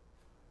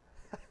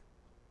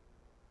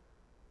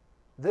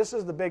 This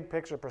is the big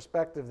picture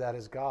perspective that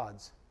is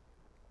God's.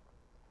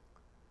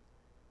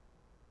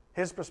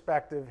 His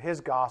perspective,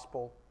 His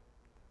gospel,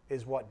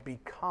 is what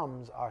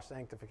becomes our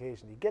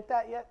sanctification. Do you get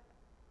that yet?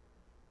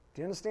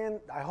 Do you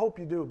understand? I hope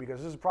you do,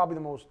 because this is probably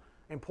the most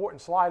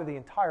important slide of the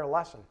entire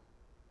lesson.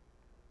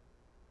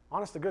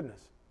 Honest to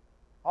goodness.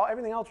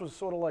 Everything else was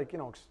sort of like,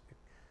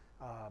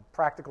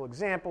 practical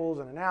examples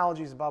and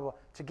analogies and blah, blah,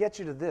 to get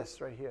you to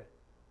this right here.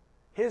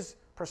 His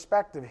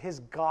perspective, His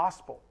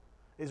gospel,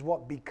 is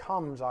what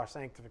becomes our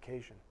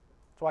sanctification.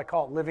 That's why I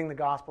call it living the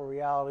gospel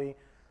reality,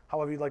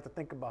 however you'd like to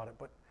think about it.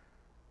 But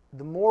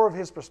the more of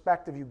His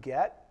perspective you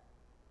get,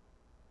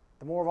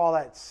 the more of all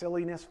that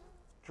silliness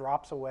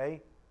drops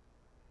away.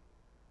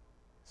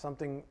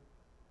 Something,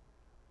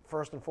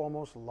 first and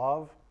foremost,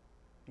 love.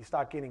 You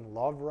start getting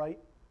love right.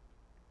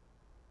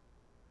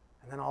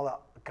 And then all that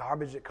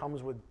garbage that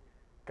comes with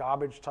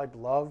garbage-type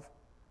love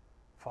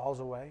falls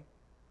away.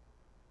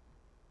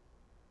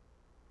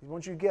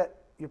 Once you get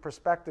your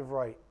perspective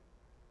right,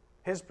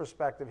 His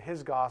perspective,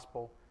 His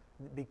gospel,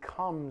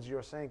 becomes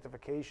your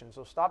sanctification.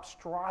 So stop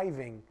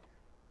striving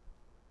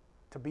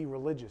to be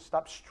religious.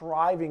 Stop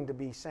striving to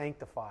be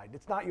sanctified.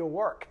 It's not your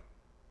work.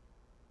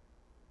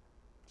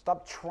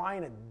 Stop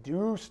trying to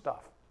do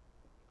stuff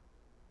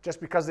just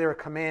because there are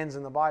commands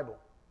in the Bible.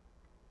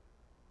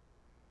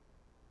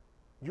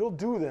 You'll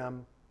do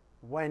them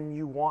when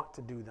you want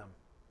to do them.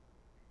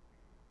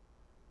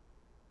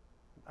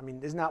 I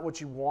mean, isn't that what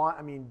you want?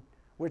 I mean,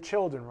 we're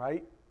children,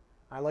 right?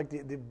 I like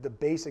the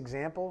base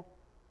example.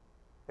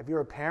 If you're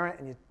a parent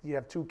and you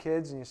have two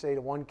kids and you say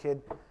to one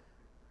kid,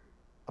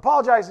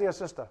 apologize to your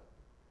sister.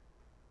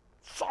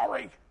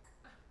 Sorry.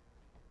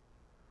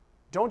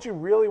 Don't you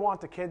really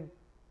want the kid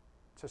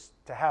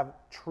to have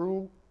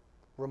true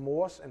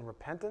remorse and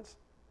repentance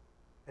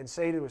and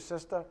say to his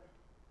sister,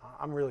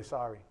 I'm really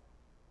sorry?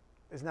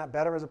 Isn't that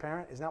better as a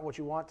parent? Isn't that what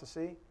you want to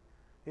see?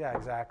 Yeah,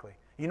 exactly.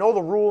 You know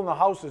the rule in the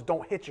house is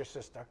don't hit your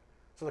sister.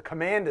 So the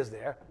command is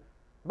there.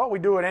 But we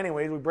do it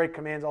anyways. We break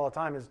commands all the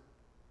time as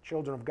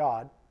children of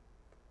God.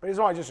 But He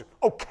doesn't want to just,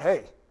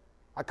 okay,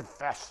 I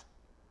confess.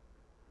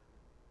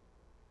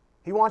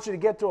 He wants you to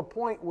get to a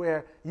point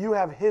where you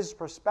have His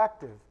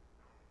perspective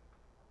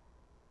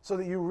so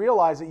that you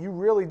realize that you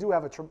really do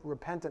have a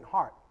repentant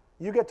heart.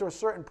 You get to a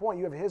certain point,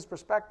 you have His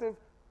perspective,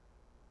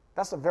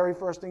 that's the very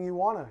first thing you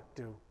want to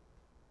do.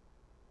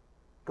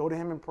 Go to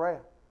Him in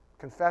prayer.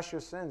 Confess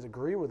your sins.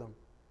 Agree with Him.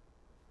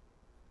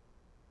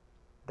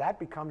 That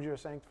becomes your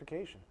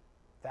sanctification.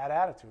 That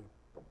attitude.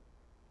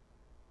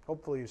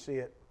 Hopefully you see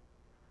it.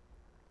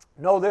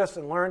 Know this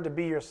and learn to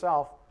be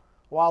yourself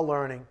while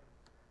learning.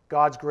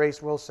 God's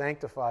grace will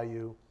sanctify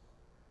you.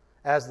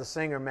 As the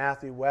singer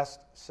Matthew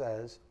West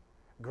says,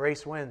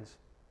 grace wins.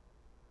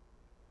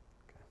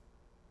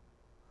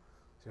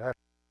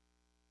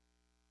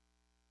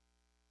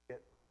 Okay.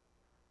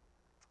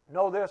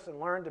 Know this and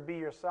learn to be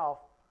yourself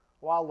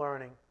while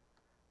learning.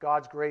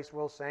 God's grace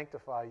will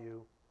sanctify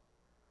you.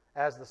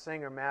 As the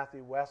singer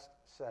Matthew West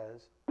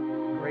says,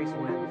 grace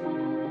wins.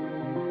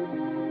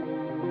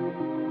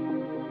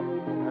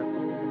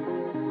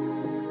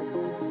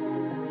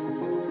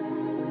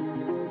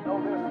 Know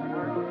this and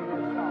learn to be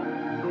yourself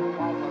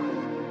while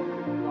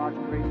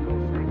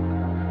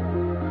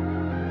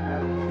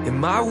In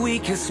my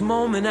weakest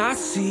moment I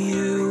see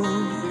you,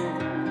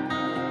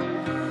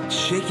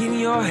 shaking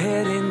your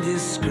head in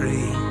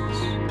disgrace.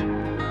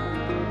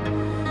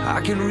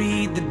 I can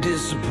read the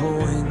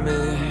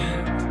disappointment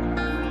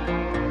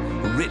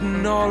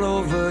written all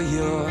over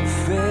your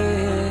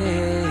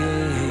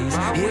face.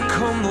 Here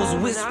come those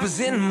whispers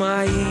in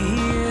my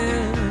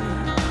ear,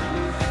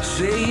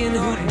 saying,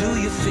 who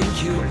do you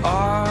think you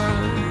are?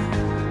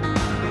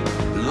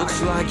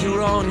 Looks like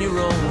you're on your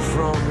own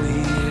from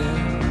here,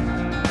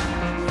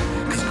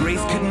 'cause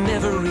grace could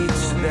never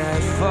reach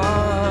that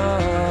far.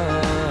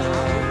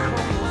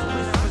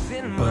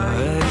 But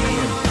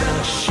in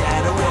the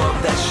shadow of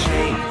that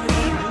shame,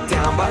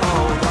 down by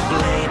all the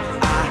blame,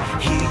 I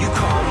hear you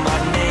call my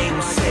name,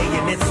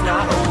 saying it's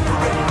not over,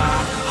 and my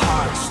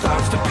heart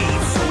starts to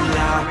beat so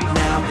loud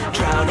now,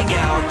 drowning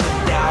out the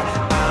doubt.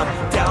 I'm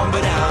down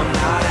but I'm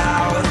not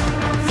out.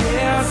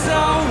 There's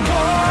a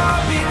war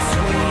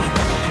between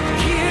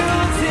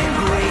guilt and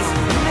grace,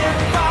 and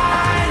they're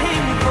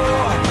fighting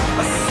for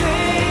a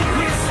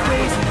sacred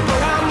space,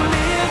 but I'm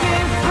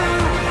living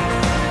through.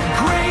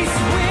 Grace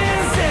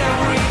wins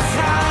every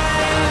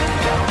time.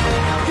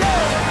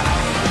 Yeah.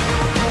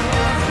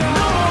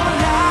 No more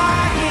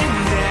lying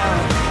down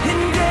in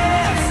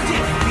death's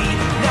defeat.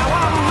 Now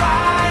I'm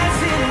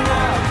rising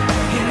up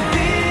in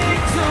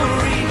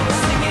victory,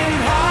 singing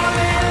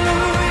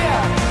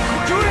hallelujah.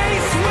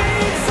 Grace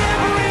wins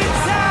every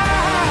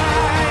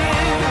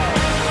time.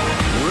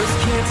 Words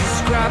can't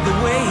describe the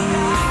way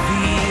it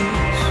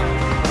feels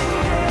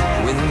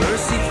when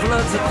mercy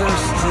floods a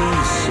thirsty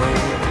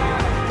soul.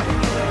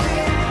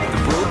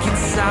 The broken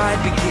side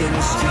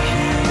begins to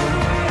heal,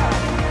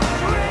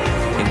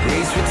 and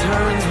grace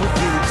returns what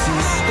guilty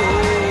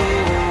stole.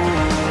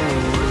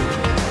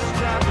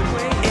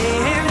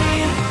 And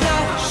in the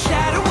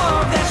shadow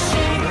of that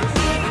shame,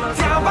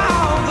 down by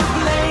all the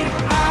blame,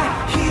 I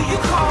hear you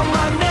call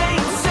my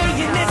name,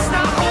 saying it's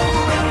not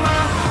over, and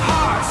my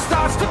heart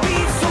starts to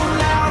beat so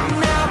loud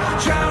now,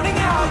 drowning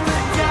out the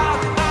doubt.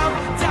 I'm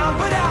down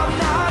but I'm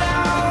not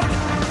out.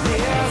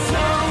 There's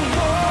a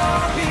war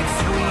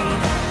between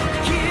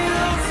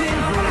guilt and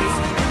grace,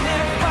 and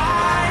they're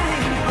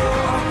fighting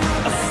for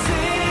a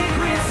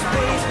sacred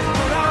space,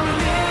 but I'm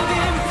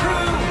living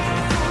through.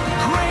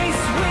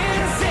 Grace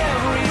wins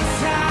every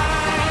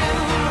time.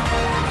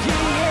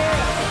 Yeah.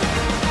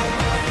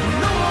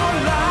 No more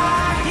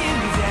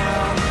lying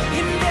down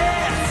in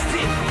death's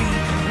defeat.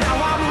 Now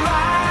I'm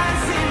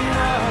rising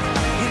up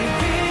in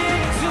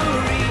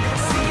victory,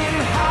 singing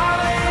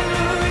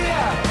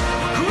hallelujah.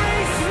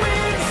 Grace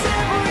wins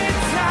every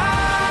time.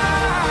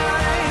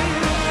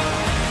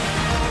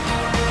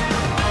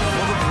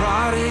 For the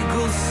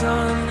prodigal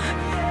son,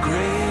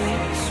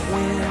 grace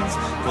wins.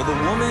 For the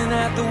woman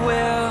at the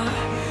well,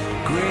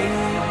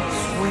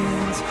 grace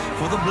wins.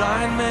 For the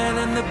blind man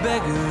and the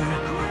beggar,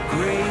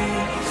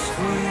 grace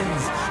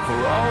wins. For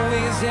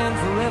always and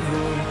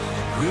forever,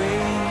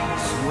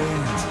 grace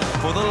wins.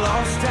 For the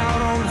lost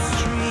out on the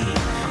street,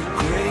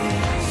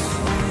 grace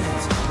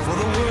wins. For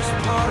the worst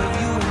part of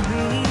you and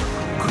me,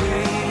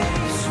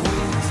 grace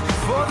wins.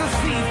 For the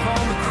thief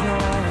on the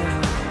cross,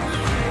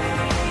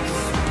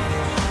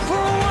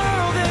 for a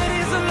world that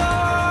is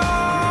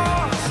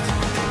lost.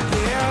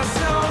 There's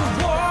a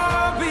war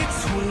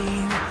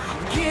between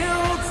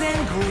guilt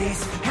and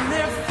grace, and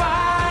they're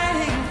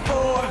fighting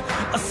for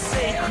a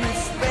sacred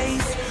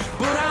space,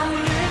 but I'm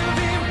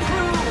living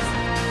proof.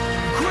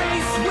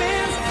 Grace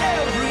wins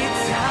every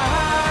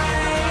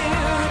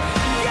time.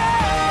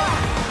 Yeah.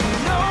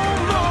 No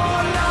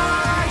more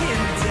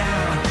lying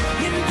down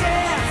in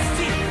death's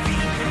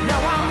defeat.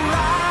 Now I'm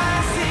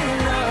rising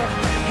up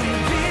in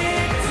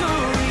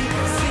victory,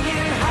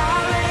 singing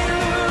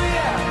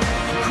hallelujah.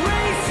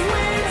 Grace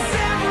wins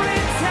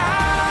every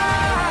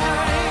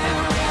time.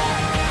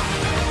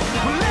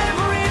 Well,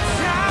 every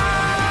time.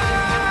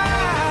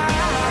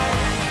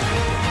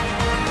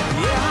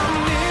 Yeah, I'm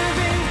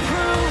living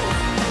proof.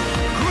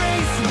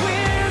 Grace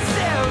wins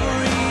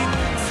every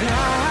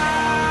time.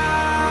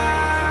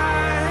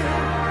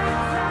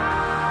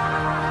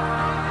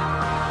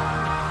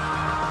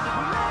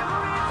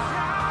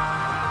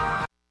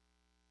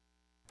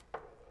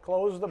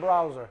 Close the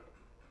browser.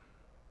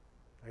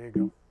 There you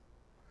go.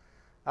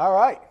 All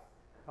right.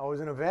 Always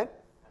an event.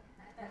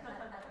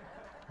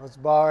 Let's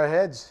bow our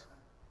heads.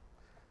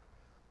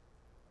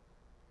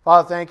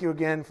 Father, thank you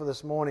again for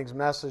this morning's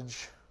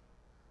message,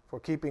 for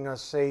keeping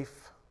us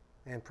safe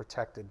and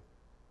protected,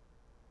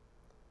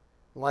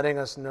 letting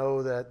us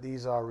know that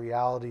these are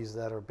realities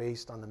that are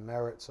based on the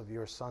merits of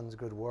your Son's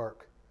good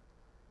work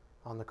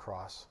on the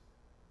cross.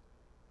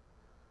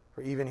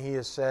 For even he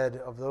has said,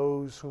 of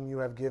those whom you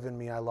have given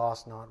me, I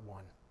lost not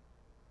one.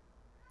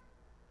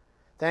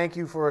 Thank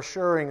you for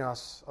assuring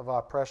us of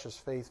our precious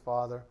faith,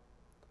 Father,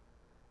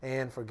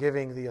 and for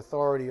giving the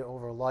authority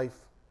over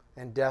life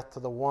and death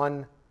to the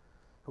one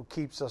who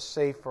keeps us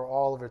safe for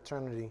all of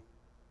eternity.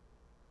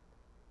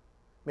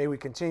 May we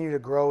continue to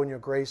grow in your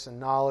grace and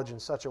knowledge in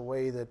such a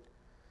way that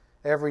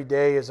every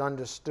day is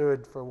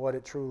understood for what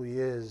it truly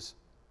is,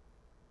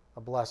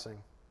 a blessing.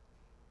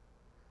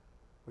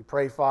 We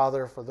pray,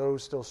 Father, for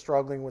those still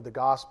struggling with the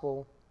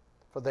gospel,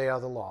 for they are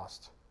the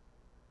lost.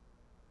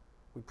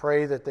 We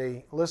pray that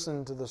they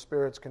listen to the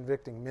Spirit's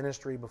convicting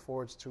ministry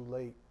before it's too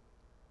late.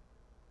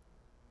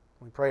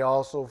 We pray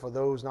also for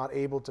those not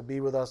able to be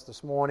with us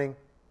this morning,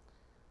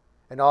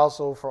 and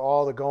also for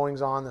all the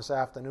goings-on this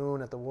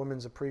afternoon at the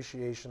Women's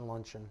Appreciation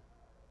Luncheon.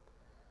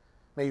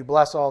 May you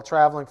bless all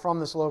traveling from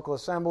this local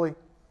assembly.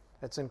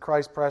 It's in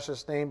Christ's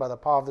precious name, by the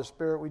power of the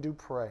Spirit, we do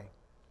pray.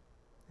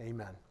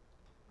 Amen.